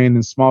be playing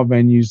in small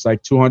venues,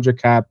 like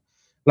 200 cap.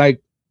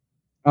 Like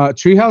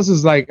Treehouse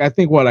is like, I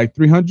think what, like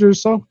 300 or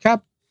so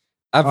cap?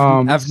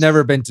 I've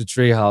never been to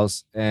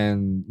Treehouse,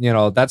 and you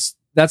know, that's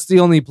the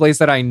only place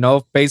that I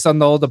know based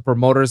on all the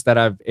promoters that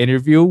I've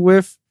interviewed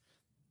with.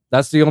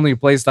 That's the only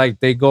place like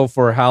they go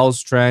for house,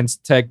 trance,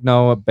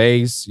 techno,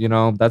 bass. You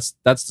know, that's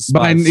the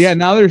spot. But yeah,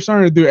 now they're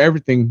starting to do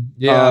everything.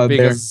 Yeah,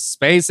 because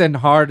space and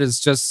hard is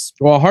just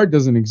hard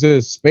doesn't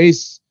exist.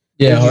 Space,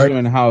 hard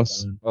in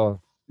house. Oh,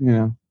 you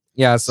know.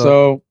 Yeah.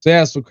 So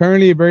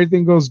currently, if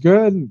everything goes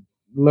good,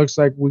 looks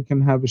like we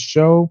can have a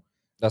show.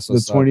 That's the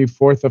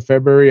 24th of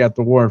February at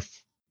the Wolv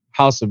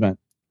house event.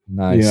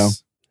 Nice. You know?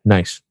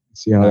 Nice.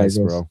 See how that goes,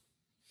 bro.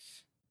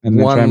 And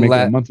then try to make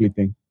it a monthly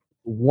thing.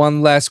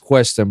 One last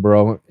question,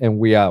 bro, and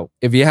we out.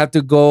 If you had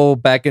to go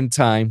back in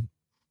time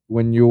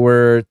when you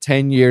were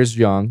 10 years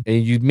young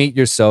and you meet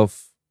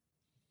yourself,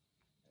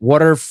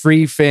 what are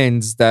 3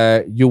 things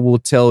that you will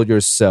tell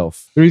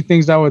yourself? 3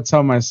 things I would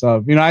tell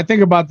myself. You know, I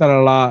think about that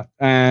a lot.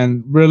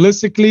 And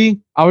realistically,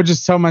 I would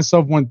just tell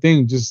myself one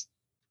thing. Just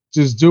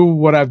do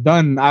what I've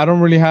done. I don't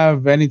really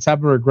have any type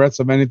of regrets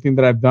of anything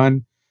that I've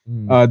done.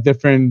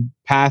 Different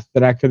path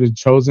that I could have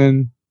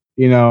chosen.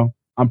 You know,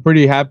 I'm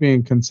pretty happy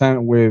and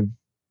content with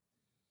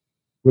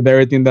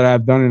everything that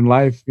I've done in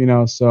life, you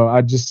know. So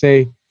I just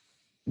say,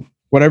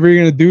 whatever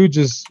you're gonna do,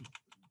 just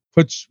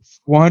put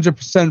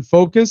 100%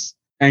 focus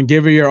and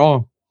give it your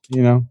all,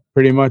 you know,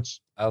 pretty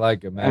much. I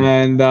like it, man.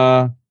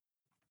 And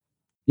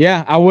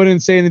yeah, I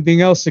wouldn't say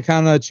anything else to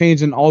kind of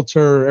change and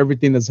alter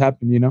everything that's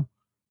happened, you know.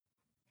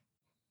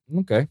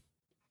 Okay.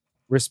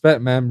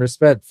 Respect, man.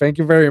 Respect. Thank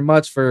you very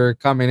much for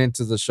coming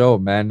into the show,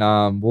 man.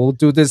 We'll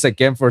do this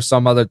again for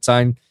some other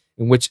time.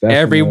 in which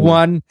Definitely.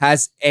 everyone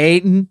has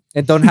eaten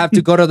and don't have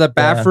to go to the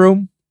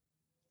bathroom.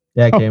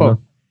 Yeah, Camo.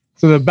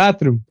 To the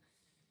bathroom.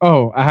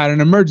 Oh, I had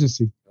an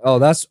emergency. Oh,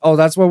 that's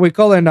what we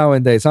call it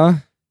nowadays, huh?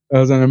 It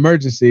was an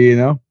emergency, you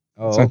know.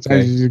 Oh, Sometimes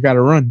okay. you just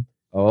gotta run.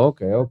 Oh,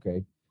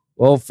 okay.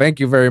 Well, thank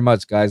you very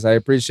much, guys. I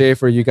appreciate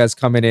for you guys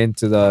coming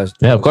into the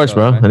Yeah, of course, show,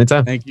 bro. man.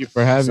 Anytime. Thank you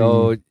for having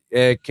me.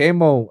 So,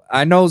 Kamo,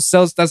 I know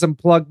Seltz doesn't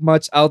plug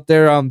much out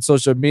there on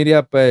social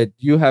media, but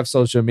you have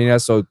social media,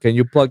 so can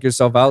you plug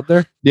yourself out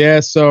there? Yeah,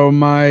 so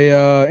my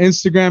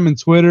Instagram and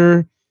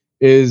Twitter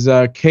is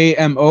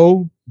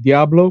KMO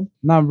Diablo.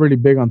 Not really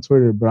big on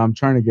Twitter, but I'm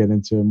trying to get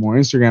into it more.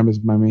 Instagram is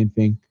my main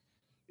thing,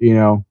 you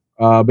know.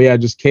 But yeah,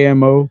 just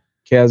KMO,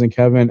 K as in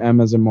Kevin, M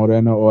as in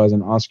Moreno, O as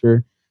in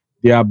Oscar,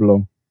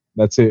 Diablo.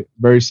 That's it.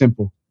 Very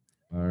simple.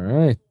 All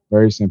right.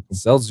 Very simple.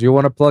 Seltz, you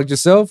want to plug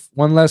yourself?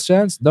 One last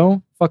chance?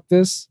 No? Fuck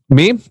this.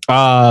 Me?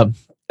 I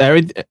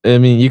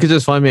mean, you could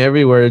just find me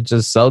everywhere.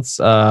 Just Seltz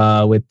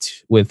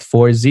with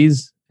 4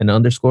 Z's and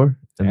underscore.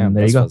 And Damn,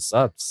 there you that's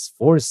go. what's up.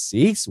 4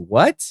 6?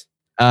 What?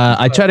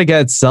 I try to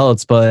get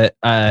Seltz, but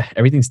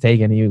everything's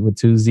taken. Even with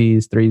 2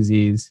 Z's, 3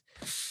 Z's,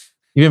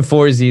 even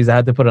 4 Z's. I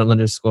had to put an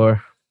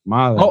underscore.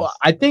 Oh,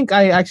 I think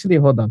I actually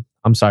hold on.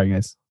 I'm sorry,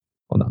 guys.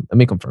 Hold on. Let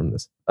me confirm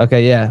this.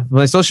 Okay, yeah.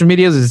 My social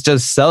medias is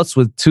just Seltz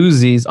with 2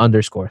 Z's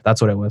underscore. That's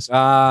what it was.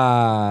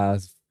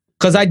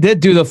 Because I did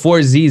do the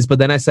 4 Z's, but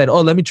then I said, oh,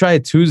 let me try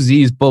 2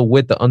 Z's, but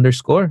with the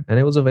underscore, and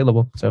it was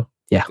available. So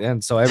yeah.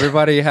 And so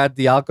everybody had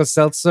the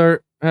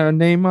Alka-Seltzer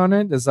name on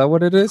it. Is that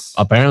what it is?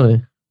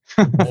 Apparently.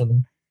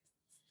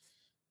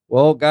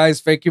 Well,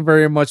 guys, thank you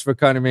very much for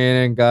coming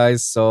in,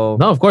 guys. So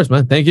No, of course,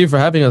 man. Thank you for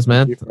having us,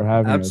 man. Thank you for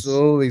having us.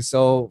 absolutely.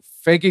 So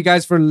thank you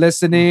guys for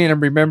listening.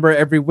 And remember,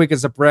 every week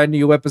is a brand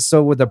new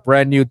episode with a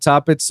brand new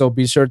topic. So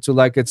be sure to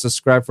like and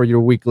subscribe for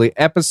your weekly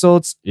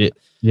episodes Yep.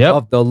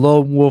 of the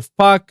Lone Wolf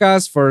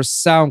Podcast for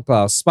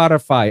SoundCloud,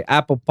 Spotify,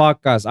 Apple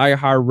Podcasts,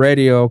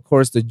 iHeartRadio, of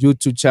course, the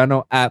YouTube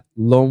channel at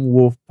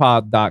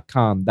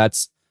lonewolfpod.com.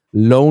 That's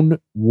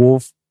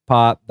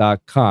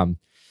lonewolfpod.com.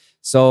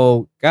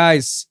 So,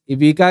 guys,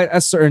 if you got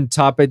a certain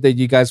topic that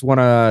you guys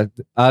want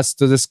us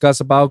to discuss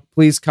about,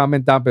 please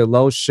comment down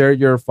below. Share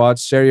your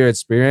thoughts, share your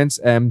experience,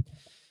 and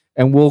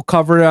we'll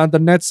cover it on the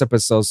next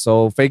episode.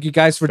 So, thank you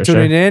guys for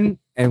tuning in,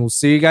 and we'll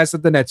see you guys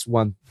at the next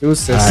one.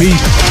 Deuces.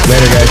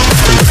 Later, guys.